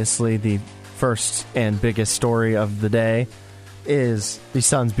obviously the first and biggest story of the day is the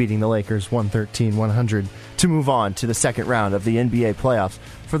Suns beating the Lakers 113-100 to move on to the second round of the NBA playoffs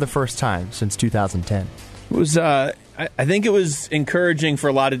for the first time since 2010. It was, I think it was encouraging for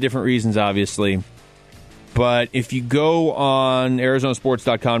a lot of different reasons, obviously. But if you go on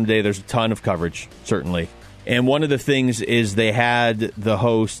ArizonaSports.com today, there's a ton of coverage, certainly. And one of the things is they had the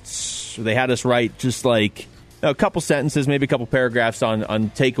hosts, they had us write just like a couple sentences, maybe a couple paragraphs on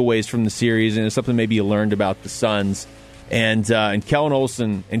takeaways from the series, and it's something maybe you learned about the Suns. And Kellen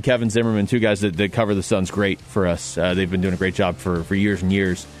Olson and Kevin Zimmerman, two guys that cover the Suns great for us. They've been doing a great job for years and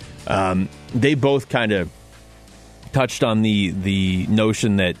years. They both kind of touched on the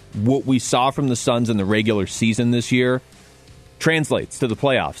notion that what we saw from the Suns in the regular season this year translates to the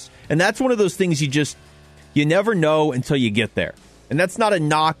playoffs. And that's one of those things you never know until you get there. And that's not a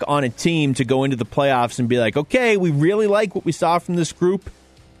knock on a team to go into the playoffs and be like, okay, we really like what we saw from this group,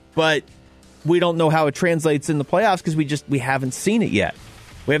 but we don't know how it translates in the playoffs because we haven't seen it yet.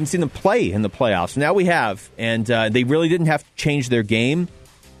 We haven't seen them play in the playoffs. Now we have, and they really didn't have to change their game,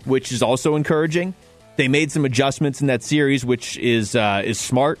 which is also encouraging. They made some adjustments in that series, which is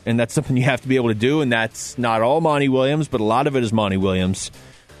smart, and that's something you have to be able to do, and that's not all Monty Williams, but a lot of it is Monty Williams.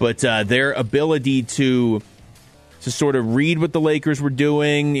 But their ability to sort of read what the Lakers were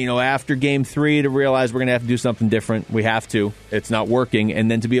doing, after Game 3 to realize we're going to have to do something different. We have to. It's not working.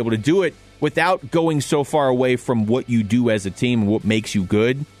 And then to be able to do it without going so far away from what you do as a team and what makes you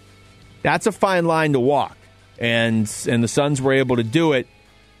good, that's a fine line to walk. And the Suns were able to do it.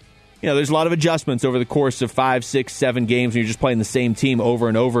 There's a lot of adjustments over the course of 5, 6, 7 games when you're just playing the same team over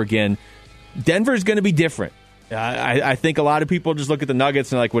and over again. Denver's going to be different. I think a lot of people just look at the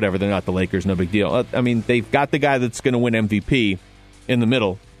Nuggets and are like, whatever, they're not the Lakers, no big deal. I mean, they've got the guy that's going to win MVP in the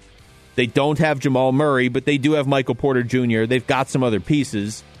middle. They don't have Jamal Murray, but they do have Michael Porter Jr. They've got some other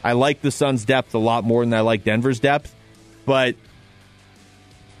pieces. I like the Suns' depth a lot more than I like Denver's depth, but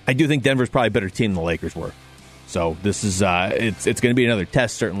I do think Denver's probably a better team than the Lakers were. So this is it's going to be another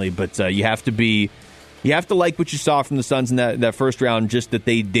test, certainly, but you have to like what you saw from the Suns in that first round, just that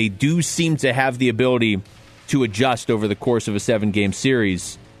they do seem to have the ability to adjust over the course of a 7-game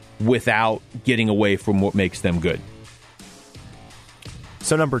series. without getting away from what makes them good.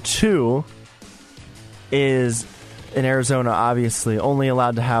 So number 2 is in Arizona, obviously only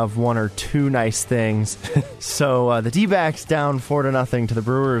allowed to have one or two nice things. So the D-backs down 4-0 to the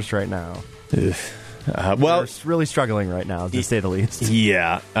Brewers right now. Well, they're really struggling right now, to say the least.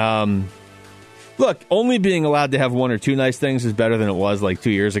 Yeah. Look, only being allowed to have one or two nice things is better than it was like 2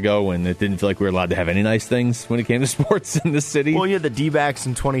 years ago when it didn't feel like we were allowed to have any nice things when it came to sports in the city. Well, you had the D-backs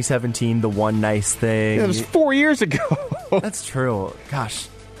in 2017, the one nice thing. Yeah, it was 4 years ago. That's true. Gosh,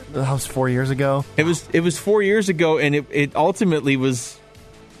 that was 4 years ago. It was 4 years ago, and it ultimately was.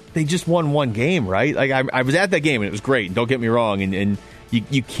 They just won one game, right? Like I was at that game, and it was great. Don't get me wrong, and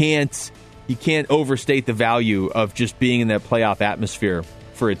you can't overstate the value of just being in that playoff atmosphere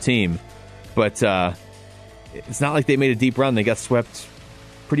for a team. But it's not like they made a deep run. They got swept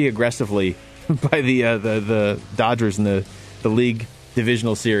pretty aggressively by the Dodgers in the league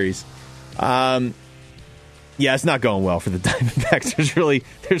divisional series. Yeah, it's not going well for the Diamondbacks.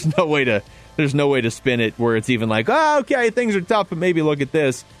 There's no way to spin it where it's even like, oh, okay, things are tough, but maybe look at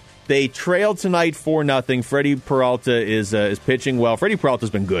this. They trailed tonight 4-0. Freddie Peralta is pitching well. Freddie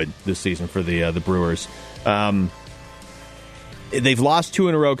Peralta's been good this season for the Brewers. They've lost 2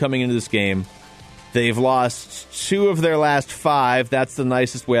 in a row coming into this game. They've lost 2 of their last 5. That's the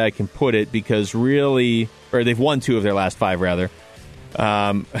nicest way I can put it, because they've won 2 of their last 5, rather.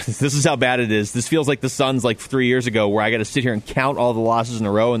 This is how bad it is. This feels like the Suns like 3 years ago, where I got to sit here and count all the losses in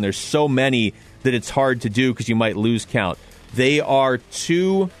a row, and there's so many that it's hard to do because you might lose count. They are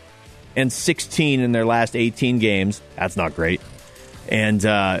 2-16 in their last 18 games. That's not great. And,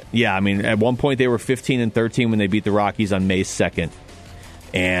 yeah, I mean, at one point they were 15-13 when they beat the Rockies on May 2nd.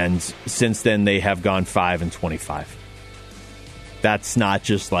 And since then they have gone 5-25. That's not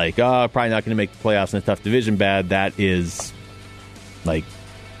just like, oh, probably not going to make the playoffs in a tough division bad. That is, like,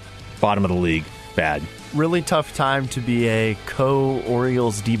 bottom of the league bad. Really tough time to be a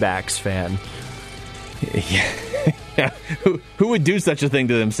co-Orioles D-backs fan. Yeah. Who would do such a thing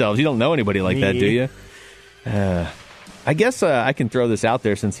to themselves? You don't know anybody like that, do you? I guess I can throw this out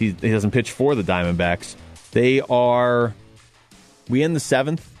there since he doesn't pitch for the Diamondbacks. We in the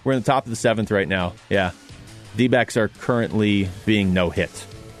 7th? We're in the top of the 7th right now. Yeah. D-backs are currently being no-hit.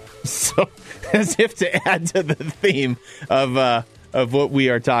 So, as if to add to the theme of what we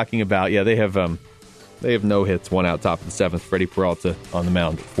are talking about, yeah, they have no hits, 1 out, top of the 7th. Freddie Peralta on the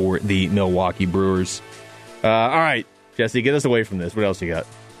mound for the Milwaukee Brewers. All right, Jesse, get us away from this. What else you got?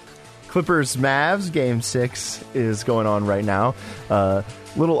 Clippers-Mavs, Game 6 is going on right now.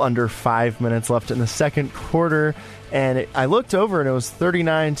 Little under 5 minutes left in the second quarter. And I looked over, and it was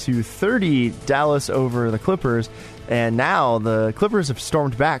 39-30 Dallas over the Clippers. And now the Clippers have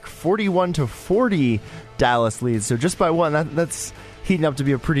stormed back 41-40 Dallas leads. So just by 1, that's heating up to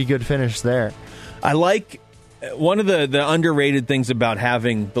be a pretty good finish there. I like one of the underrated things about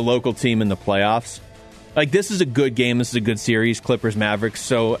having the local team in the playoffs. Like, this is a good game. This is a good series, Clippers-Mavericks,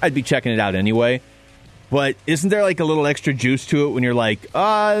 so I'd be checking it out anyway. But isn't there, like, a little extra juice to it when you're like,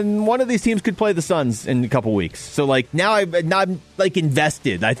 one of these teams could play the Suns in a couple weeks. So, like, now I'm like,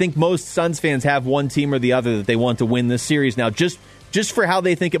 invested. I think most Suns fans have one team or the other that they want to win this series now, just for how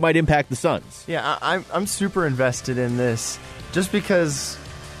they think it might impact the Suns. Yeah, I'm super invested in this just because,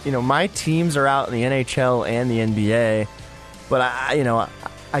 my teams are out in the NHL and the NBA. But,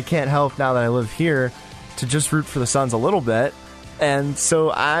 I can't help now that I live here to just root for the Suns a little bit, and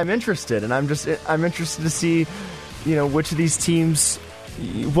so I'm interested, and I'm interested to see, which of these teams,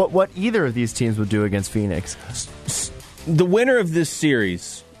 what either of these teams would do against Phoenix. The winner of this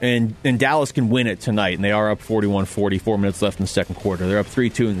series, and Dallas can win it tonight, and they are up 41-40, 4 minutes left in the second quarter. They're up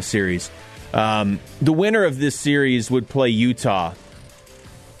 3-2 in the series. The winner of this series would play Utah.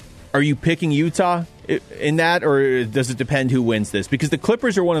 Are you picking Utah in that, or does it depend who wins this? Because the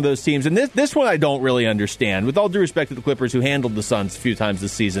Clippers are one of those teams, and this one I don't really understand. With all due respect to the Clippers, who handled the Suns a few times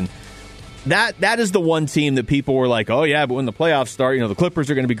this season, that is the one team that people were like, oh yeah, but when the playoffs start, the Clippers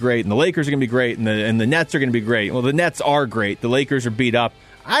are going to be great, and the Lakers are going to be great, and the Nets are going to be great. Well, the Nets are great. The Lakers are beat up.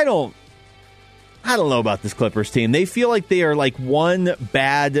 I don't know about this Clippers team. They feel like they are like one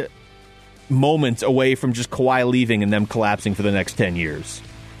bad moment away from just Kawhi leaving and them collapsing for the next 10 years.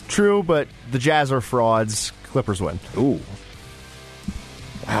 True, but the Jazz are frauds. Clippers win. Ooh.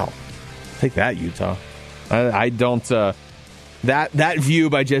 Wow. Take that, Utah. I don't... That view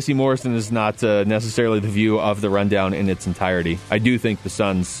by Jesse Morrison is not necessarily the view of the rundown in its entirety. I do think the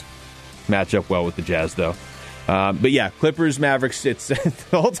Suns match up well with the Jazz, though. But yeah, Clippers, Mavericks, it's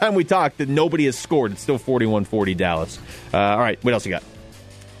the whole time we talked that nobody has scored. It's still 41-40 Dallas. All right, what else you got?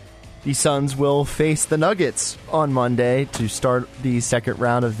 the Suns will face the Nuggets on Monday to start the second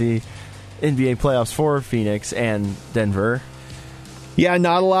round of the NBA playoffs for Phoenix and Denver. Yeah,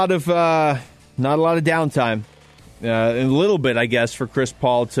 not a lot of downtime. A little bit, I guess, for Chris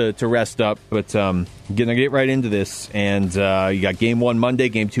Paul to rest up, but gonna get right into this. And you got Game 1 Monday,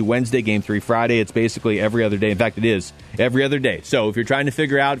 Game 2 Wednesday, Game 3 Friday. It's basically every other day. In fact, it is every other day. So if you're trying to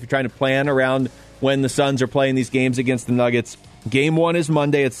figure out, if you're trying to plan around when the Suns are playing these games against the Nuggets, Game 1 is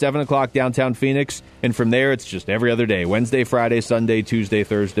Monday at 7 o'clock downtown Phoenix, and from there it's just every other day. Wednesday, Friday, Sunday, Tuesday,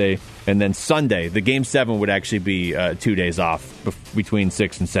 Thursday, and then Sunday. The Game 7 would actually be 2 days off between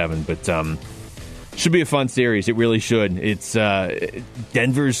 6 and 7, but should be a fun series. It really should. It's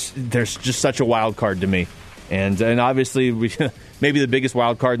Denver's. There's just such a wild card to me, and obviously maybe the biggest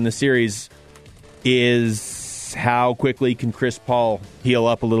wild card in the series is how quickly can Chris Paul heal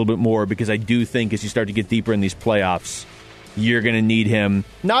up a little bit more, because I do think as you start to get deeper in these playoffs, you're going to need him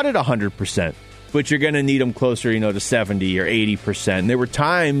not at 100%, but you're going to need him closer, to 70 or 80%. And there were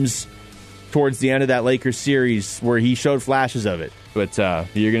times towards the end of that Lakers series where he showed flashes of it, but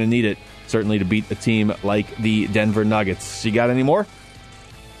you're going to need it certainly to beat a team like the Denver Nuggets. You got any more?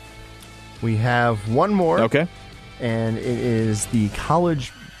 We have one more. Okay. And it is the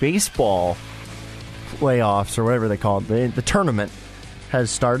college baseball playoffs, or whatever they call it. The tournament has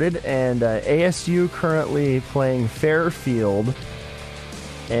started, and ASU currently playing Fairfield,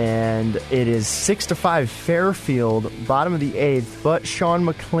 and it is 6-5 Fairfield, bottom of the 8th, but Sean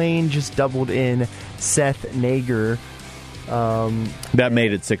McClain just doubled in Seth Nager. That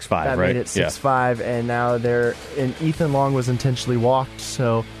made it 6-5, right? That made it 6-5, and now and Ethan Long was intentionally walked,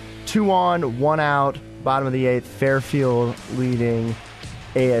 so 2 on, 1 out, bottom of the 8th, Fairfield leading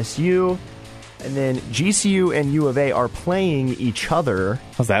ASU. And then GCU and U of A are playing each other.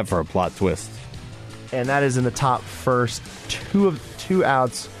 How's that for a plot twist? And that is in the top first. 2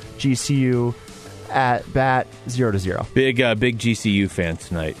 outs, GCU at bat, 0-0. Big GCU fan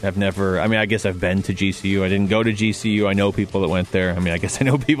tonight. I guess I've been to GCU. I didn't go to GCU. I know people that went there. I guess I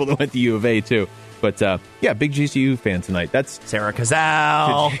know people that went to U of A too. But, big GCU fan tonight. That's Sarah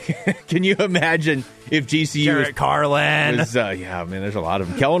Cazal. Can you imagine if GCU Jarrett Carlin. there's a lot of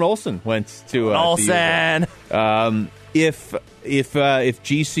them. Kellen Olson went to Olson. If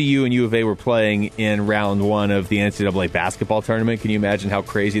GCU and U of A were playing in round 1 of the NCAA basketball tournament, can you imagine how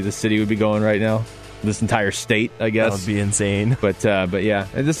crazy the city would be going right now? This entire state, I guess. That would be insane. But yeah,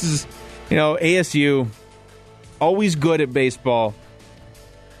 and this is, ASU, always good at baseball.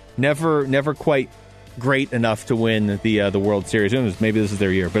 Never quite great enough to win the World Series. Maybe this is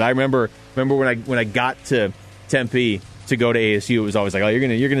their year, but I remember when I got to Tempe to go to ASU, it was always like, oh,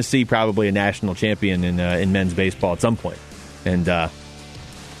 you're gonna see probably a national champion in men's baseball at some point, and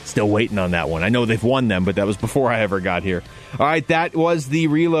still waiting on that one. I know they've won them, but that was before I ever got here. All right, that was the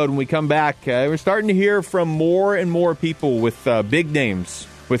reload. When we come back, we're starting to hear from more and more people with big names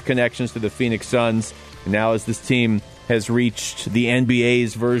with connections to the Phoenix Suns. And now as this team has reached the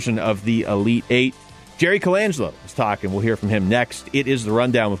NBA's version of the Elite Eight, Jerry Colangelo is talking. We'll hear from him next. It is The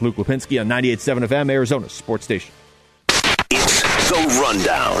Rundown with Luke Lapinski on 98.7 FM, Arizona's sports station. It's The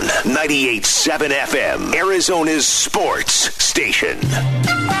Rundown, 98.7 FM, Arizona's sports station.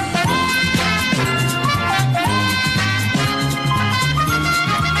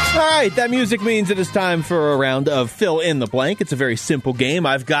 All right, that music means it is time for a round of Fill in the Blank. It's a very simple game.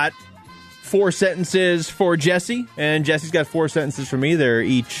 I've got 4 sentences for Jesse, and Jesse's got 4 sentences for me. They're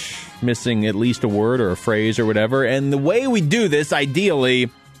each missing at least a word or a phrase or whatever. And the way we do this, ideally,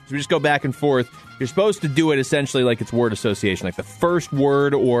 is we just go back and forth. You're supposed to do it essentially like it's word association, like the first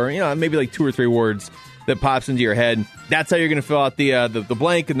word or, maybe like 2 or 3 words that pops into your head. That's how you're going to fill out the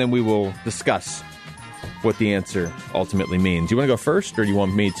blank, and then we will discuss what the answer ultimately means. You want to go first, or do you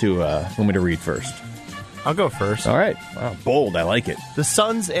want me to read first? I'll go first. All right. Wow, bold. I like it. The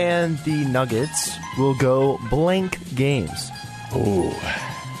Suns and the Nuggets will go blank games. Ooh.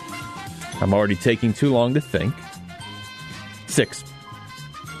 I'm already taking too long to think. 6.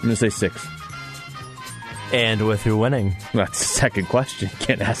 I'm going to say 6. And with who winning? That's the second question. You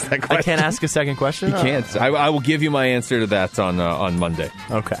can't ask that question. I can't ask a second question? You can't. I will give you my answer to that on Monday.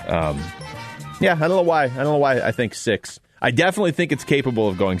 Okay. Yeah, I don't know why. I think 6. I definitely think it's capable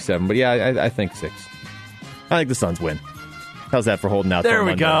of going 7, but yeah, I think 6. I think the Suns win. How's that for holding out? There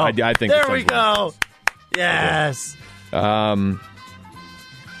we go. I think there the Suns we go. Win. Yes.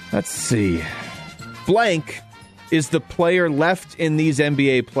 Let's see. Blank is the player left in these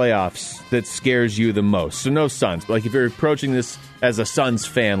NBA playoffs that scares you the most. So no Suns. But if you're approaching this as a Suns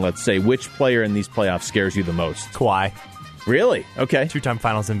fan, let's say, which player in these playoffs scares you the most? Kawhi. Really? Okay. 2-time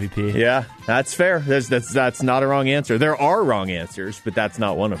Finals MVP. Yeah, that's fair. That's not a wrong answer. There are wrong answers, but that's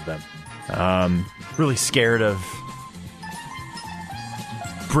not one of them. Really scared of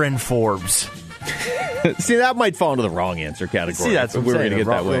Bryn Forbes. See, that might fall into the wrong answer category. See, that's what we were going to get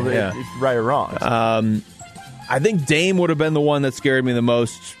that way. Yeah. Right or wrong. I think Dame would have been the one that scared me the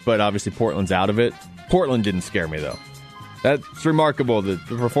most, but obviously Portland's out of it. Portland didn't scare me, though. That's remarkable, the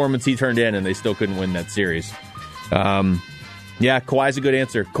performance he turned in, and they still couldn't win that series. Yeah, Kawhi's a good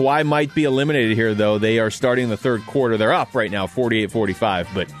answer. Kawhi might be eliminated here, though. They are starting the third quarter. They're up right now, 48-45.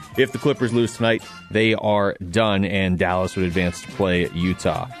 But if the Clippers lose tonight, they are done, and Dallas would advance to play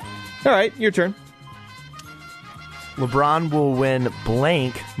Utah. All right, your turn. LeBron will win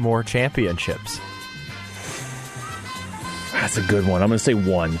blank more championships. That's a good one. I'm going to say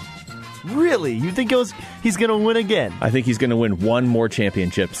 1. Really? You think he's going to win again? I think he's going to win 1 more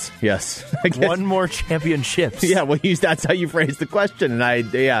championships. Yes. 1 more championships. Yeah, well, that's how you phrase the question. And I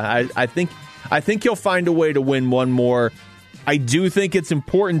think he'll find a way to win 1 more. I do think it's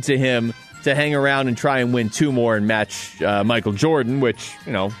important to him to hang around and try and win 2 more and match Michael Jordan, which,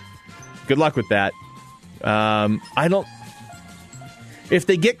 good luck with that. If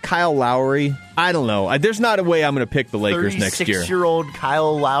they get Kyle Lowry, I don't know. There's not a way I'm going to pick the Lakers next year. 36-year-old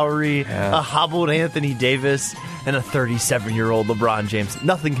Kyle Lowry, a hobbled Anthony Davis, and a 37-year-old LeBron James.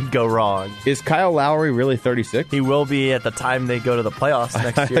 Nothing can go wrong. Is Kyle Lowry really 36? He will be at the time they go to the playoffs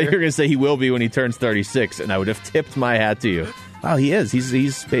next year. I thought you were going to say he will be when he turns 36, and I would have tipped my hat to you. Wow, he is.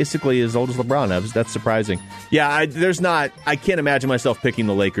 He's basically as old as LeBron. That's surprising. Yeah, I can't imagine myself picking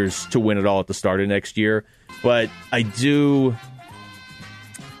the Lakers to win it all at the start of next year, but I do.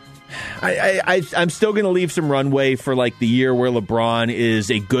 I'm still going to leave some runway for like the year where LeBron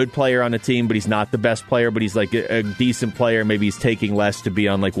is a good player on a team, but he's not the best player, but he's like a decent player. Maybe he's taking less to be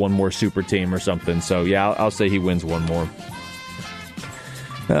on like one more super team or something. So yeah, I'll say he wins 1 more.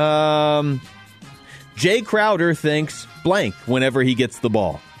 Jay Crowder thinks blank whenever he gets the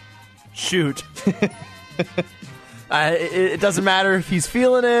ball. Shoot. It doesn't matter if he's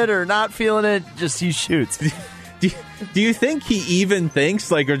feeling it or not feeling it, just he shoots. Do you think he even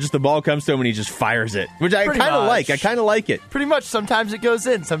thinks, or just the ball comes to him and he just fires it? Which I kind of like. I kind of like it. Pretty much. Sometimes it goes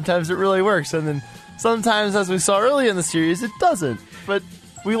in. Sometimes it really works. And then sometimes, as we saw early in the series, it doesn't. But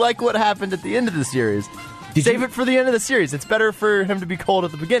we like what happened at the end of the series. Save it for the end of the series. It's better for him to be cold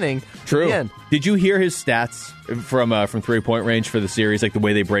at the beginning. True. At the end. Did you hear his stats from three-point range for the series, like the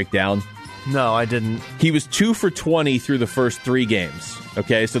way they break down? No, I didn't. He was 2 for 20 through the first 3 games.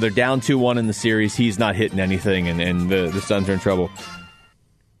 Okay, so they're down 2-1 in the series. He's not hitting anything, and the Suns are in trouble.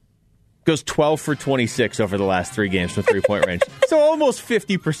 Goes 12 for 26 over the last 3 games from three-point range. So almost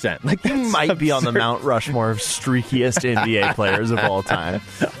 50%. Like, he might be on the Mount Rushmore of streakiest NBA players of all time.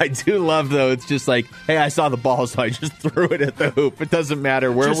 I do love, though, it's just like, hey, I saw the ball, so I just threw it at the hoop. It doesn't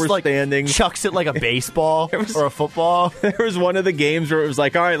matter where we're standing. Chucks it like a baseball or a football. There was one of the games where it was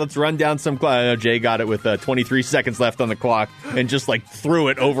like, all right, let's run down some clock. I know Jay got it with 23 seconds left on the clock and just threw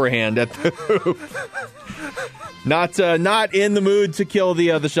it overhand at the hoop. Not in the mood to kill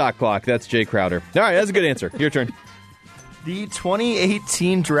the shot clock. That's Jay Crowder. All right, that's a good answer. Your turn. The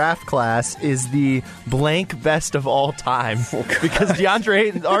 2018 draft class is the blank best of all time because DeAndre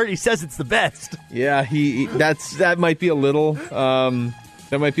Ayton already says it's the best. Yeah, that might be a little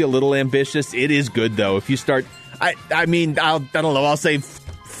ambitious. It is good though. If you start, I don't know. I'll say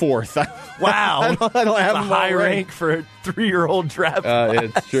 4th. Wow, I don't have a high rank for a 3-year-old draft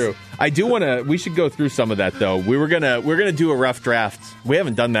class. It's true. I do want to. We should go through some of that though. We're gonna do a rough draft. We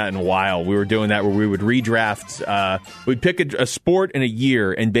haven't done that in a while. We were doing that where we would redraft. We'd pick a sport in a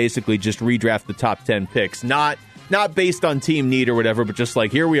year and basically just redraft the top 10 picks. Not based on team need or whatever, but just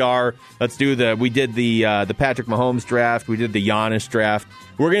like, here we are. Let's do we did the Patrick Mahomes draft. We did the Giannis draft.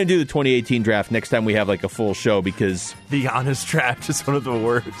 We're going to do the 2018 draft next time we have a full show because the Giannis draft is one of the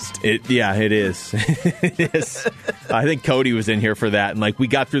worst. It is. It is. I think Cody was in here for that. And we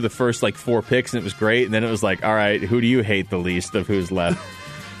got through the first 4 picks and it was great. And then it was all right, who do you hate the least of who's left?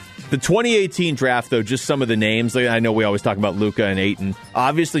 The 2018 draft, though, just some of the names. I know we always talk about Luka and Ayton.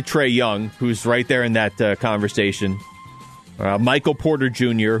 Obviously, Trae Young, who's right there in that conversation. Michael Porter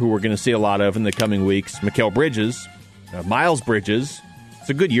Jr., who we're going to see a lot of in the coming weeks. Mikal Bridges. Miles Bridges. It's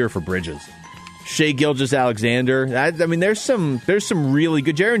a good year for Bridges. Shai Gilgeous-Alexander. There's some really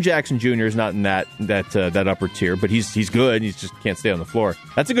good. Jaren Jackson Jr. is not in that upper tier, but he's good. He just can't stay on the floor.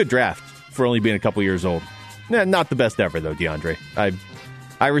 That's a good draft for only being a couple years old. Not the best ever, though, DeAndre.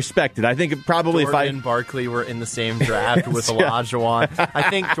 I respect it. I think it probably Jordan and Barkley were in the same draft with Olajuwon. I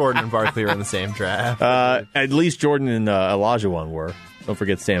think Jordan and Barkley were in the same draft. At least Jordan and Olajuwon were. Don't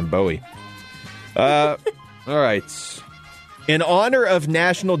forget Sam Bowie. All right. In honor of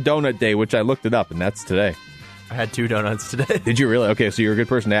National Donut Day, which I looked it up, and that's today. I had 2 donuts today. Did you really? Okay, so you're a good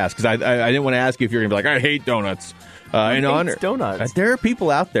person to ask, because I didn't want to ask you if you're going to be like, I hate donuts. In honor donuts. There are people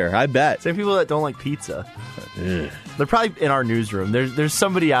out there, I bet. Same people that don't like pizza. Ugh. They're probably in our newsroom. There's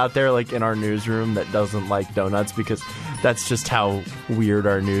somebody out there like in our newsroom that doesn't like donuts because that's just how weird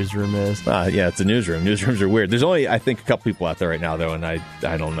our newsroom is. Yeah, it's a newsroom. Newsrooms are weird. There's only, I think, a couple people out there right now, though, and I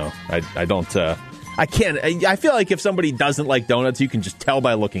don't know. I don't. I can't. I feel like if somebody doesn't like donuts, you can just tell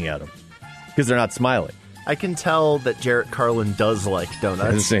by looking at them because they're not smiling. I can tell that Jarrett Carlin does like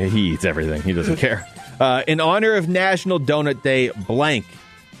donuts. He eats everything. He doesn't care. In honor of National Donut Day, blank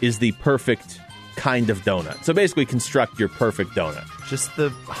is the perfect kind of donut. So basically, construct your perfect donut. Just the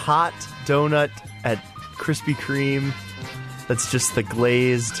hot donut at Krispy Kreme. That's just the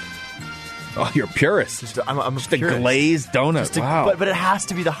glazed. Oh, you're a purist. I'm a just purist. a glazed donut. Wow. But it has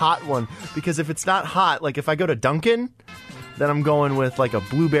to be the hot one because if it's not hot, like if I go to Dunkin', then I'm going with like a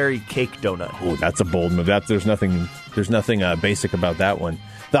blueberry cake donut. Oh, that's a bold move. There's nothing basic about that one.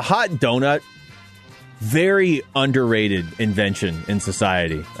 The hot donut. Very underrated invention in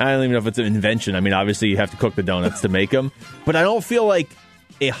society. I don't even know if it's an invention. I mean, obviously you have to cook the donuts to make them, but I don't feel like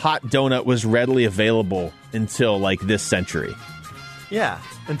a hot donut was readily available until like this century. Yeah,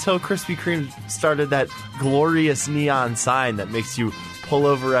 until Krispy Kreme started that glorious neon sign that makes you pull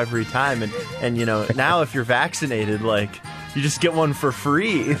over every time, and you know now if you're vaccinated, like you just get one for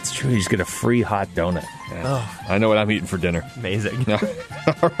free. It's true. You just get a free hot donut. Yeah. Oh. I know what I'm eating for dinner. Amazing.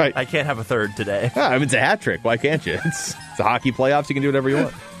 All right. I can't have a third today. Yeah, I mean, it's a hat trick. Why can't you? It's the hockey playoffs. You can do whatever you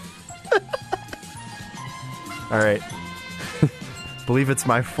want. All right. Believe it's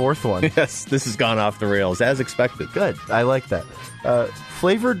my 4th one. Yes, this has gone off the rails, as expected. Good. I like that.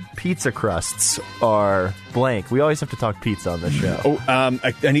 Flavored pizza crusts are blank. We always have to talk pizza on this show.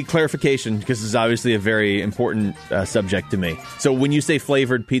 I need clarification because this is obviously a very important subject to me. So when you say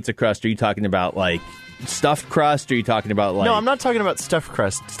flavored pizza crust, are you talking about like stuffed crust? Or are you talking about like... No, I'm not talking about stuffed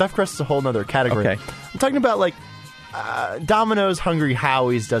crust. Stuffed crust is a whole other category. Okay. I'm talking about like Domino's Hungry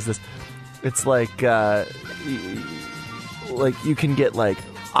Howie's does this. It's like you can get like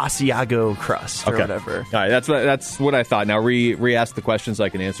Asiago crust or whatever. All right, that's what I thought. Now re-ask the question so I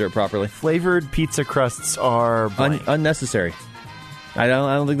can answer it properly. Flavored pizza crusts are unnecessary. I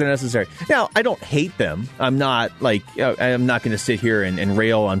don't think they're necessary. Now, I don't hate them. I'm not like I'm not going to sit here and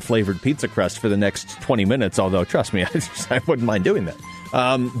rail on flavored pizza crust for the next 20 minutes. Although, trust me, I wouldn't mind doing that.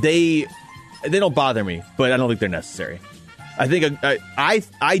 They don't bother me, but I don't think they're necessary. I think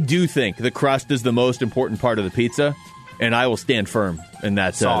I do think the crust is the most important part of the pizza. And I will stand firm in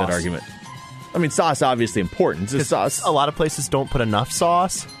that argument. I mean, sauce obviously important. Sauce. A lot of places don't put enough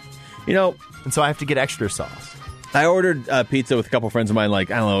sauce, and so I have to get extra sauce. I ordered pizza with a couple friends of mine,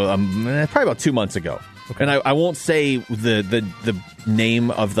 like I don't know, probably about 2 months ago, and I won't say the name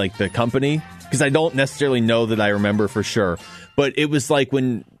of like the company because I don't necessarily know that I remember for sure. But it was like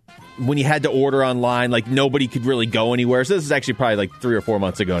when you had to order online, like nobody could really go anywhere. So this is actually probably like 3 or 4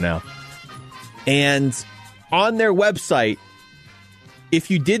 months ago now, and on their website,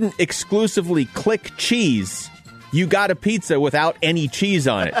 if you didn't exclusively click cheese, you got a pizza without any cheese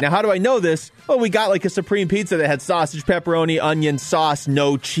on it. Now, how do I know this? Well, we got like a supreme pizza that had sausage, pepperoni, onion, sauce,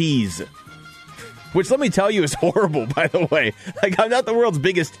 no cheese. Which, let me tell you, is horrible, by the way. Like, I'm not the world's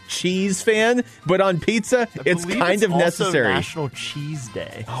biggest cheese fan, but on pizza, it's kind of necessary. Also National Cheese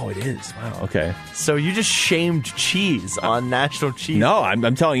Day. Oh, it is. Wow, okay. So you just shamed cheese on National Cheese Day. No,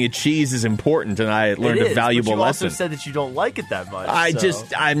 I'm telling you, cheese is important, and I learned a valuable lesson. You also said that you don't like it that much.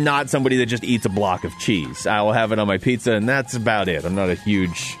 I'm not somebody that just eats a block of cheese. I will have it on my pizza, and that's about it. I'm not a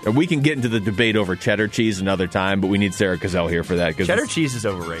huge... We can get into the debate over cheddar cheese another time, but we need Sarah Cazell here for that. Cheddar cheese is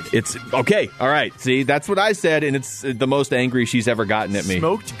overrated. It's... Okay, all right. See, that's what I said, and it's the most angry she's ever gotten at me.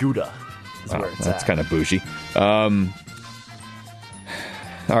 Smoked Gouda is where it's that's kind of bougie. All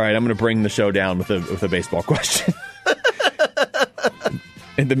right, I'm going to bring the show down with a baseball question.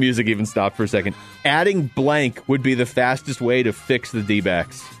 And the music even stopped for a second. Adding blank would be the fastest way to fix the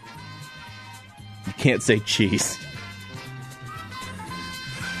D-backs. You can't say cheese.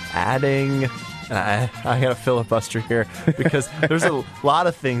 Adding... I got a filibuster here because there's a lot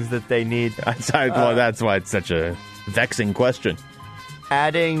of things that they need. Well, that's why it's such a vexing question.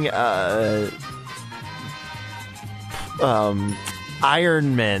 Adding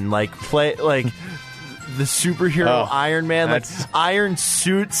Iron Man, like the superhero Iron Man, like iron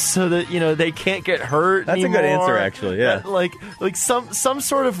suits so that they can't get hurt. That's anymore. A good answer, actually. Yeah, like some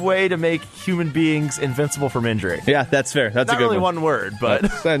sort of way to make human beings invincible from injury. Yeah, that's fair. That's not a good really one word, but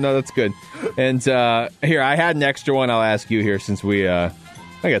no, that's good. And here, I had an extra one. I'll ask you here since I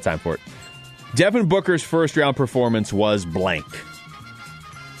got time for it. Devin Booker's first-round performance was blank.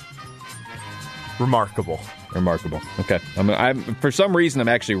 Remarkable. Okay. For some reason, I'm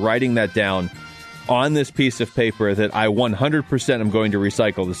actually writing that down on this piece of paper that I 100% am going to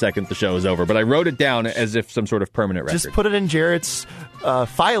recycle the second the show is over. But I wrote it down as if some sort of permanent record. Just put it in Jarrett's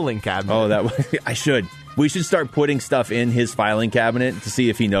filing cabinet. Oh, I should. We should start putting stuff in his filing cabinet to see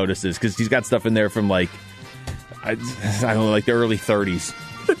if he notices, because he's got stuff in there from I don't know, like the early 30s.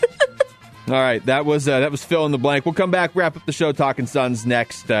 All right, that was fill in the blank. We'll come back, wrap up the show, talking Suns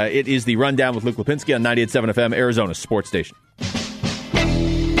next. It is the Rundown with Luke Lapinski on 98.7 FM, Arizona's sports station.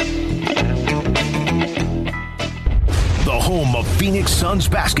 The home of Phoenix Suns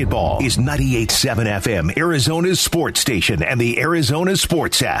basketball is 98.7 FM, Arizona's sports station and the Arizona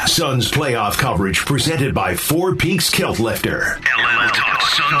Sports app. Suns playoff coverage presented by Four Peaks Kilt Lifter. LL Talk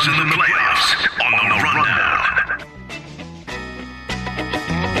Suns in the playoffs on the Rundown.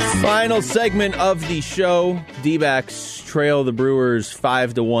 Final segment of the show. D-backs trail the Brewers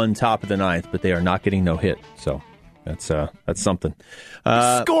 5-1 top of the ninth, but they are not getting no hit. So that's something.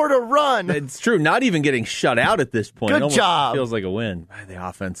 Scored a run. It's true. Not even getting shut out at this point. Good it almost job. Feels like a win. The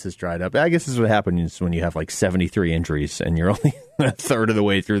offense has dried up. I guess this is what happens when you have 73 injuries and you're only a third of the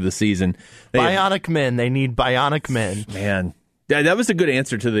way through the season. Bionic men. They need bionic men. Man, that was a good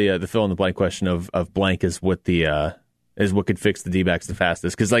answer to the fill in the blank question of blank is what could fix the D-backs the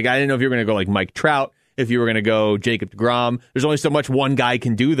fastest. Because I didn't know if you were going to go Mike Trout, if you were going to go Jacob deGrom. There's only so much one guy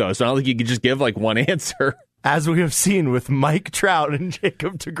can do, though. So I don't think you could just give one answer. As we have seen with Mike Trout and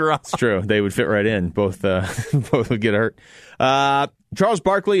Jacob deGrom. It's true. They would fit right in. Both would get hurt. Charles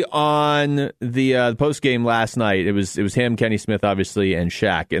Barkley on the post game last night. It was him, Kenny Smith, obviously, and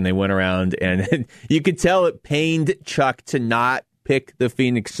Shaq, and they went around, and you could tell it pained Chuck to not pick the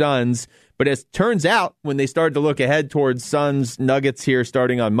Phoenix Suns. But as it turns out, when they started to look ahead towards Suns Nuggets here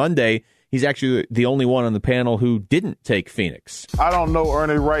starting on Monday, he's actually the only one on the panel who didn't take Phoenix. I don't know,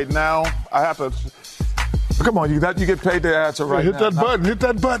 Ernie, right now. I have to. Come on, you get paid to answer right now. Hit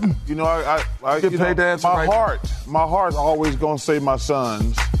that button. You know, I get paid to answer right now. My heart's always going to say my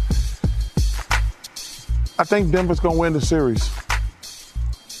Suns. I think Denver's going to win the series.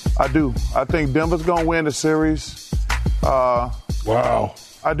 I do. I think Denver's going to win the series. Wow.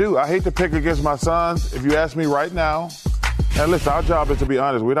 I do. I hate to pick against my Suns. If you ask me right now, and listen, our job is to be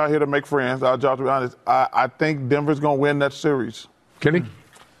honest. We're not here to make friends. Our job is to be honest. I think Denver's going to win that series. Kenny?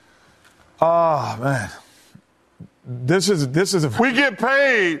 Oh, man. This is we get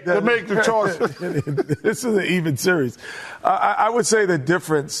paid to make the choice. This is an even series. I would say the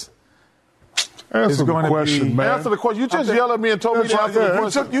difference is going to be... Man. Answer the question. You just yelled at me and told me to answer the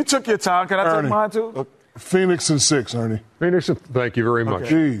question. You took your time. Can I take mine too? Phoenix in 6, Ernie. Phoenix, thank you very much.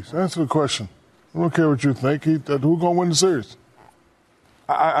 Jeez, answer the question. I don't care what you think. Who's going to win the series?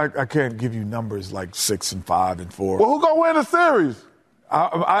 I can't give you numbers like 6 and 5 and 4. Well, who's going to win the series?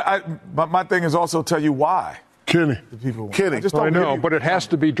 But my thing is also tell you why. Kenny. The people win. Kenny. I know, but it has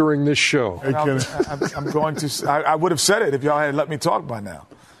to be during this show. Hey, Kenny. I'm going to. I would have said it if y'all had let me talk by now.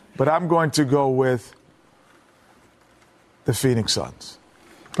 But I'm going to go with the Phoenix Suns.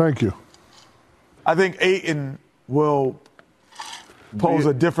 Thank you. I think Ayton will pose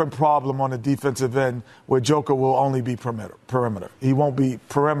a different problem on the defensive end where Joker will only be perimeter. He won't be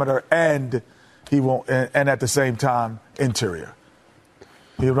perimeter and he won't and at the same time interior.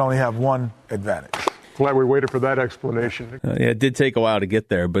 He would only have one advantage. Glad we waited for that explanation. It did take a while to get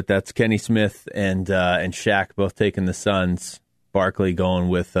there, but that's Kenny Smith and Shaq both taking the Suns. Barkley going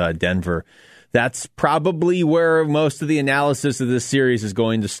with Denver. That's probably where most of the analysis of this series is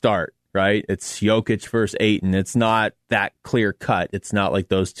going to start, right? It's Jokic versus Ayton. It's not that clear cut. It's not like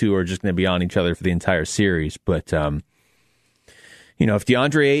those two are just going to be on each other for the entire series. But, if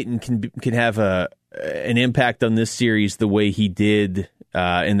DeAndre Ayton can have an impact on this series the way he did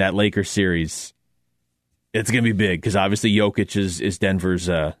in that Lakers series, it's going to be big because obviously Jokic is Denver's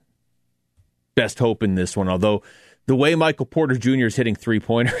best hope in this one. Although the way Michael Porter Jr. is hitting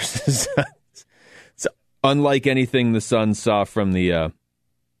three-pointers is it's unlike anything the Suns saw from the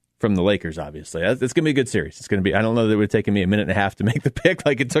Lakers, obviously. It's going to be a good series. It's going to be. I don't know that it would have taken me a minute and a half to make the pick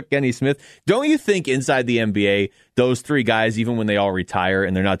like it took Kenny Smith. Don't you think inside the NBA, those three guys, even when they all retire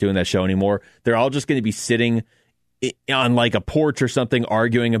and they're not doing that show anymore, they're all just going to be sitting on like a porch or something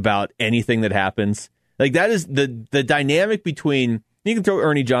arguing about anything that happens? Like that is the dynamic between, you can throw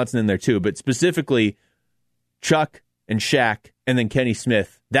Ernie Johnson in there too, but specifically Chuck and Shaq and then Kenny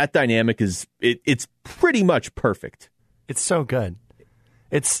Smith. That dynamic it's pretty much perfect. It's so good.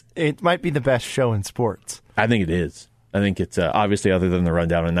 It might be the best show in sports. I think it is. I think it's obviously other than the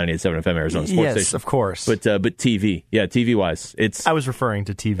rundown on 98.7 FM Arizona Sports Station. Yes, of course. But TV, yeah, TV wise, it's I was referring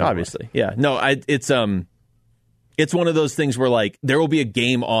to TV. Obviously, yeah. No, it's one of those things where like there will be a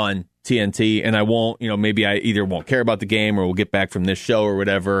game on TNT, and I won't, maybe I either won't care about the game or we'll get back from this show or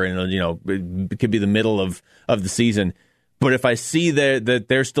whatever, and it could be the middle of the season. But if I see that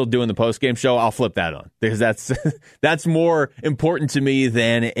they're still doing the post game show, I'll flip that on because that's more important to me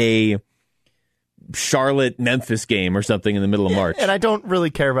than a Charlotte-Memphis game or something in the middle of March. And I don't really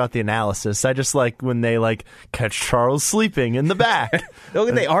care about the analysis. I just like when they catch Charles sleeping in the back.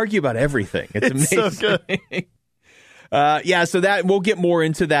 They argue about everything. It's amazing. So good. So that we'll get more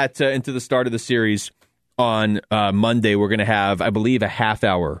into that into the start of the series on Monday. We're going to have, I believe, a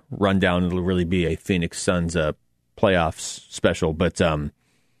half-hour rundown. It'll really be a Phoenix Suns playoffs special, but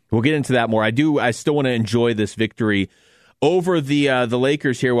we'll get into that more. I still want to enjoy this victory over the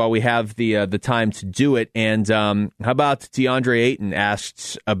Lakers here while we have the time to do it. And how about DeAndre Ayton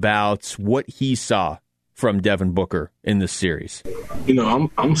asked about what he saw from Devin Booker in this series?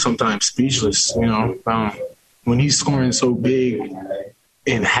 I'm sometimes speechless. When he's scoring so big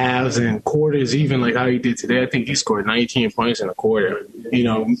in halves and quarters, even like how he did today. I think he scored 19 points in a quarter.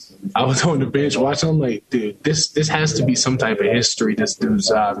 I was on the bench watching. I'm like, dude, this has to be some type of history this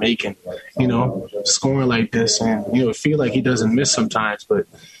dude's making. Scoring like this, and it feel like he doesn't miss sometimes, but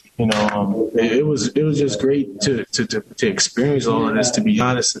it was just great to experience all of this. To be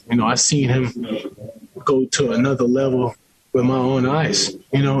honest, I seen him go to another level with my own eyes,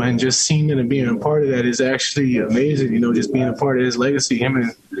 and just seeing it and being a part of that is actually amazing. Just being a part of his legacy,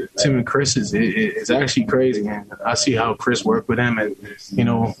 Tim and Chris is actually crazy. And I see how Chris worked with him, and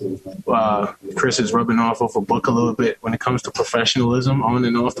Chris is rubbing off of a book a little bit when it comes to professionalism on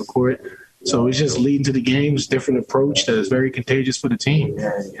and off the court. So it's just leading to the games, different approach that is very contagious for the team.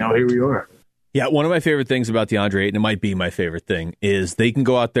 And here we are. Yeah, one of my favorite things about DeAndre Ayton, it might be my favorite thing, is they can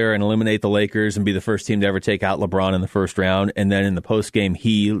go out there and eliminate the Lakers and be the first team to ever take out LeBron in the first round. And then in the postgame,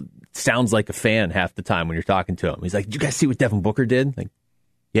 he sounds like a fan half the time when you're talking to him. He's like, did you guys see what Devin Booker did? Like,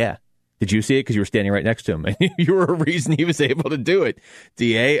 yeah. Did you see it? Because you were standing right next to him. And you were a reason he was able to do it,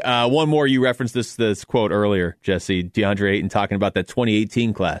 DA. One more, you referenced this quote earlier, Jesse. DeAndre Ayton talking about that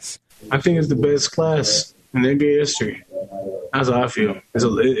 2018 class. I think it's the best class in NBA history. That's how I feel.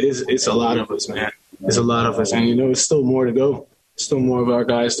 It's a lot of us, man. It's a lot of us. And, it's still more to go. Still more of our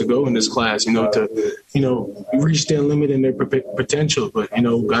guys to go in this class, to reach their limit and their potential. But,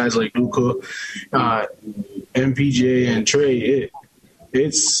 guys like Luka, MPJ, and Trey,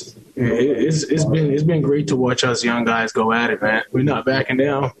 it's been great to watch us young guys go at it, man. We're not backing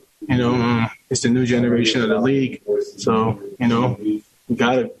down. It's the new generation of the league. So, you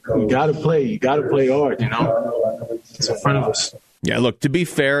gotta play. You gotta play hard. It's in front of us. Yeah, look, to be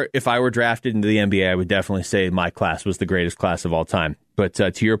fair, if I were drafted into the NBA, I would definitely say my class was the greatest class of all time. But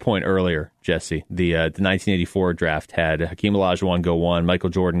to your point earlier, Jesse, the 1984 draft had Hakeem Olajuwon go 1, Michael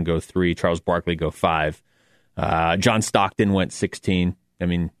Jordan go 3, Charles Barkley go 5. John Stockton went 16. I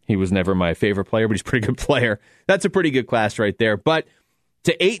mean, he was never my favorite player, but he's a pretty good player. That's a pretty good class right there. But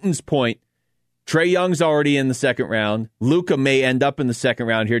to Ayton's point, Trae Young's already in the second round. Luka may end up in the second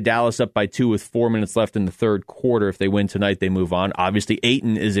round here. Dallas up by 2 with 4 minutes left in the third quarter. If they win tonight, they move on. Obviously,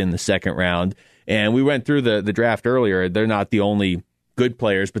 Ayton is in the second round. And we went through the draft earlier. They're not the only good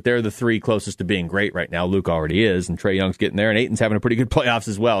players, but they're the 3 closest to being great right now. Luka already is, and Trae Young's getting there, and Ayton's having a pretty good playoffs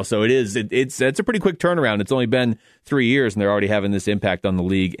as well. So it's a pretty quick turnaround. It's only been 3 years, and they're already having this impact on the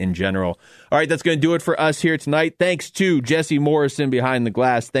league in general. All right, that's going to do it for us here tonight. Thanks to Jesse Morrison behind the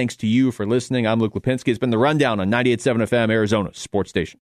glass. Thanks to you for listening. I'm Luke Lapinski. It's been the Rundown on 98.7 FM, Arizona Sports Station.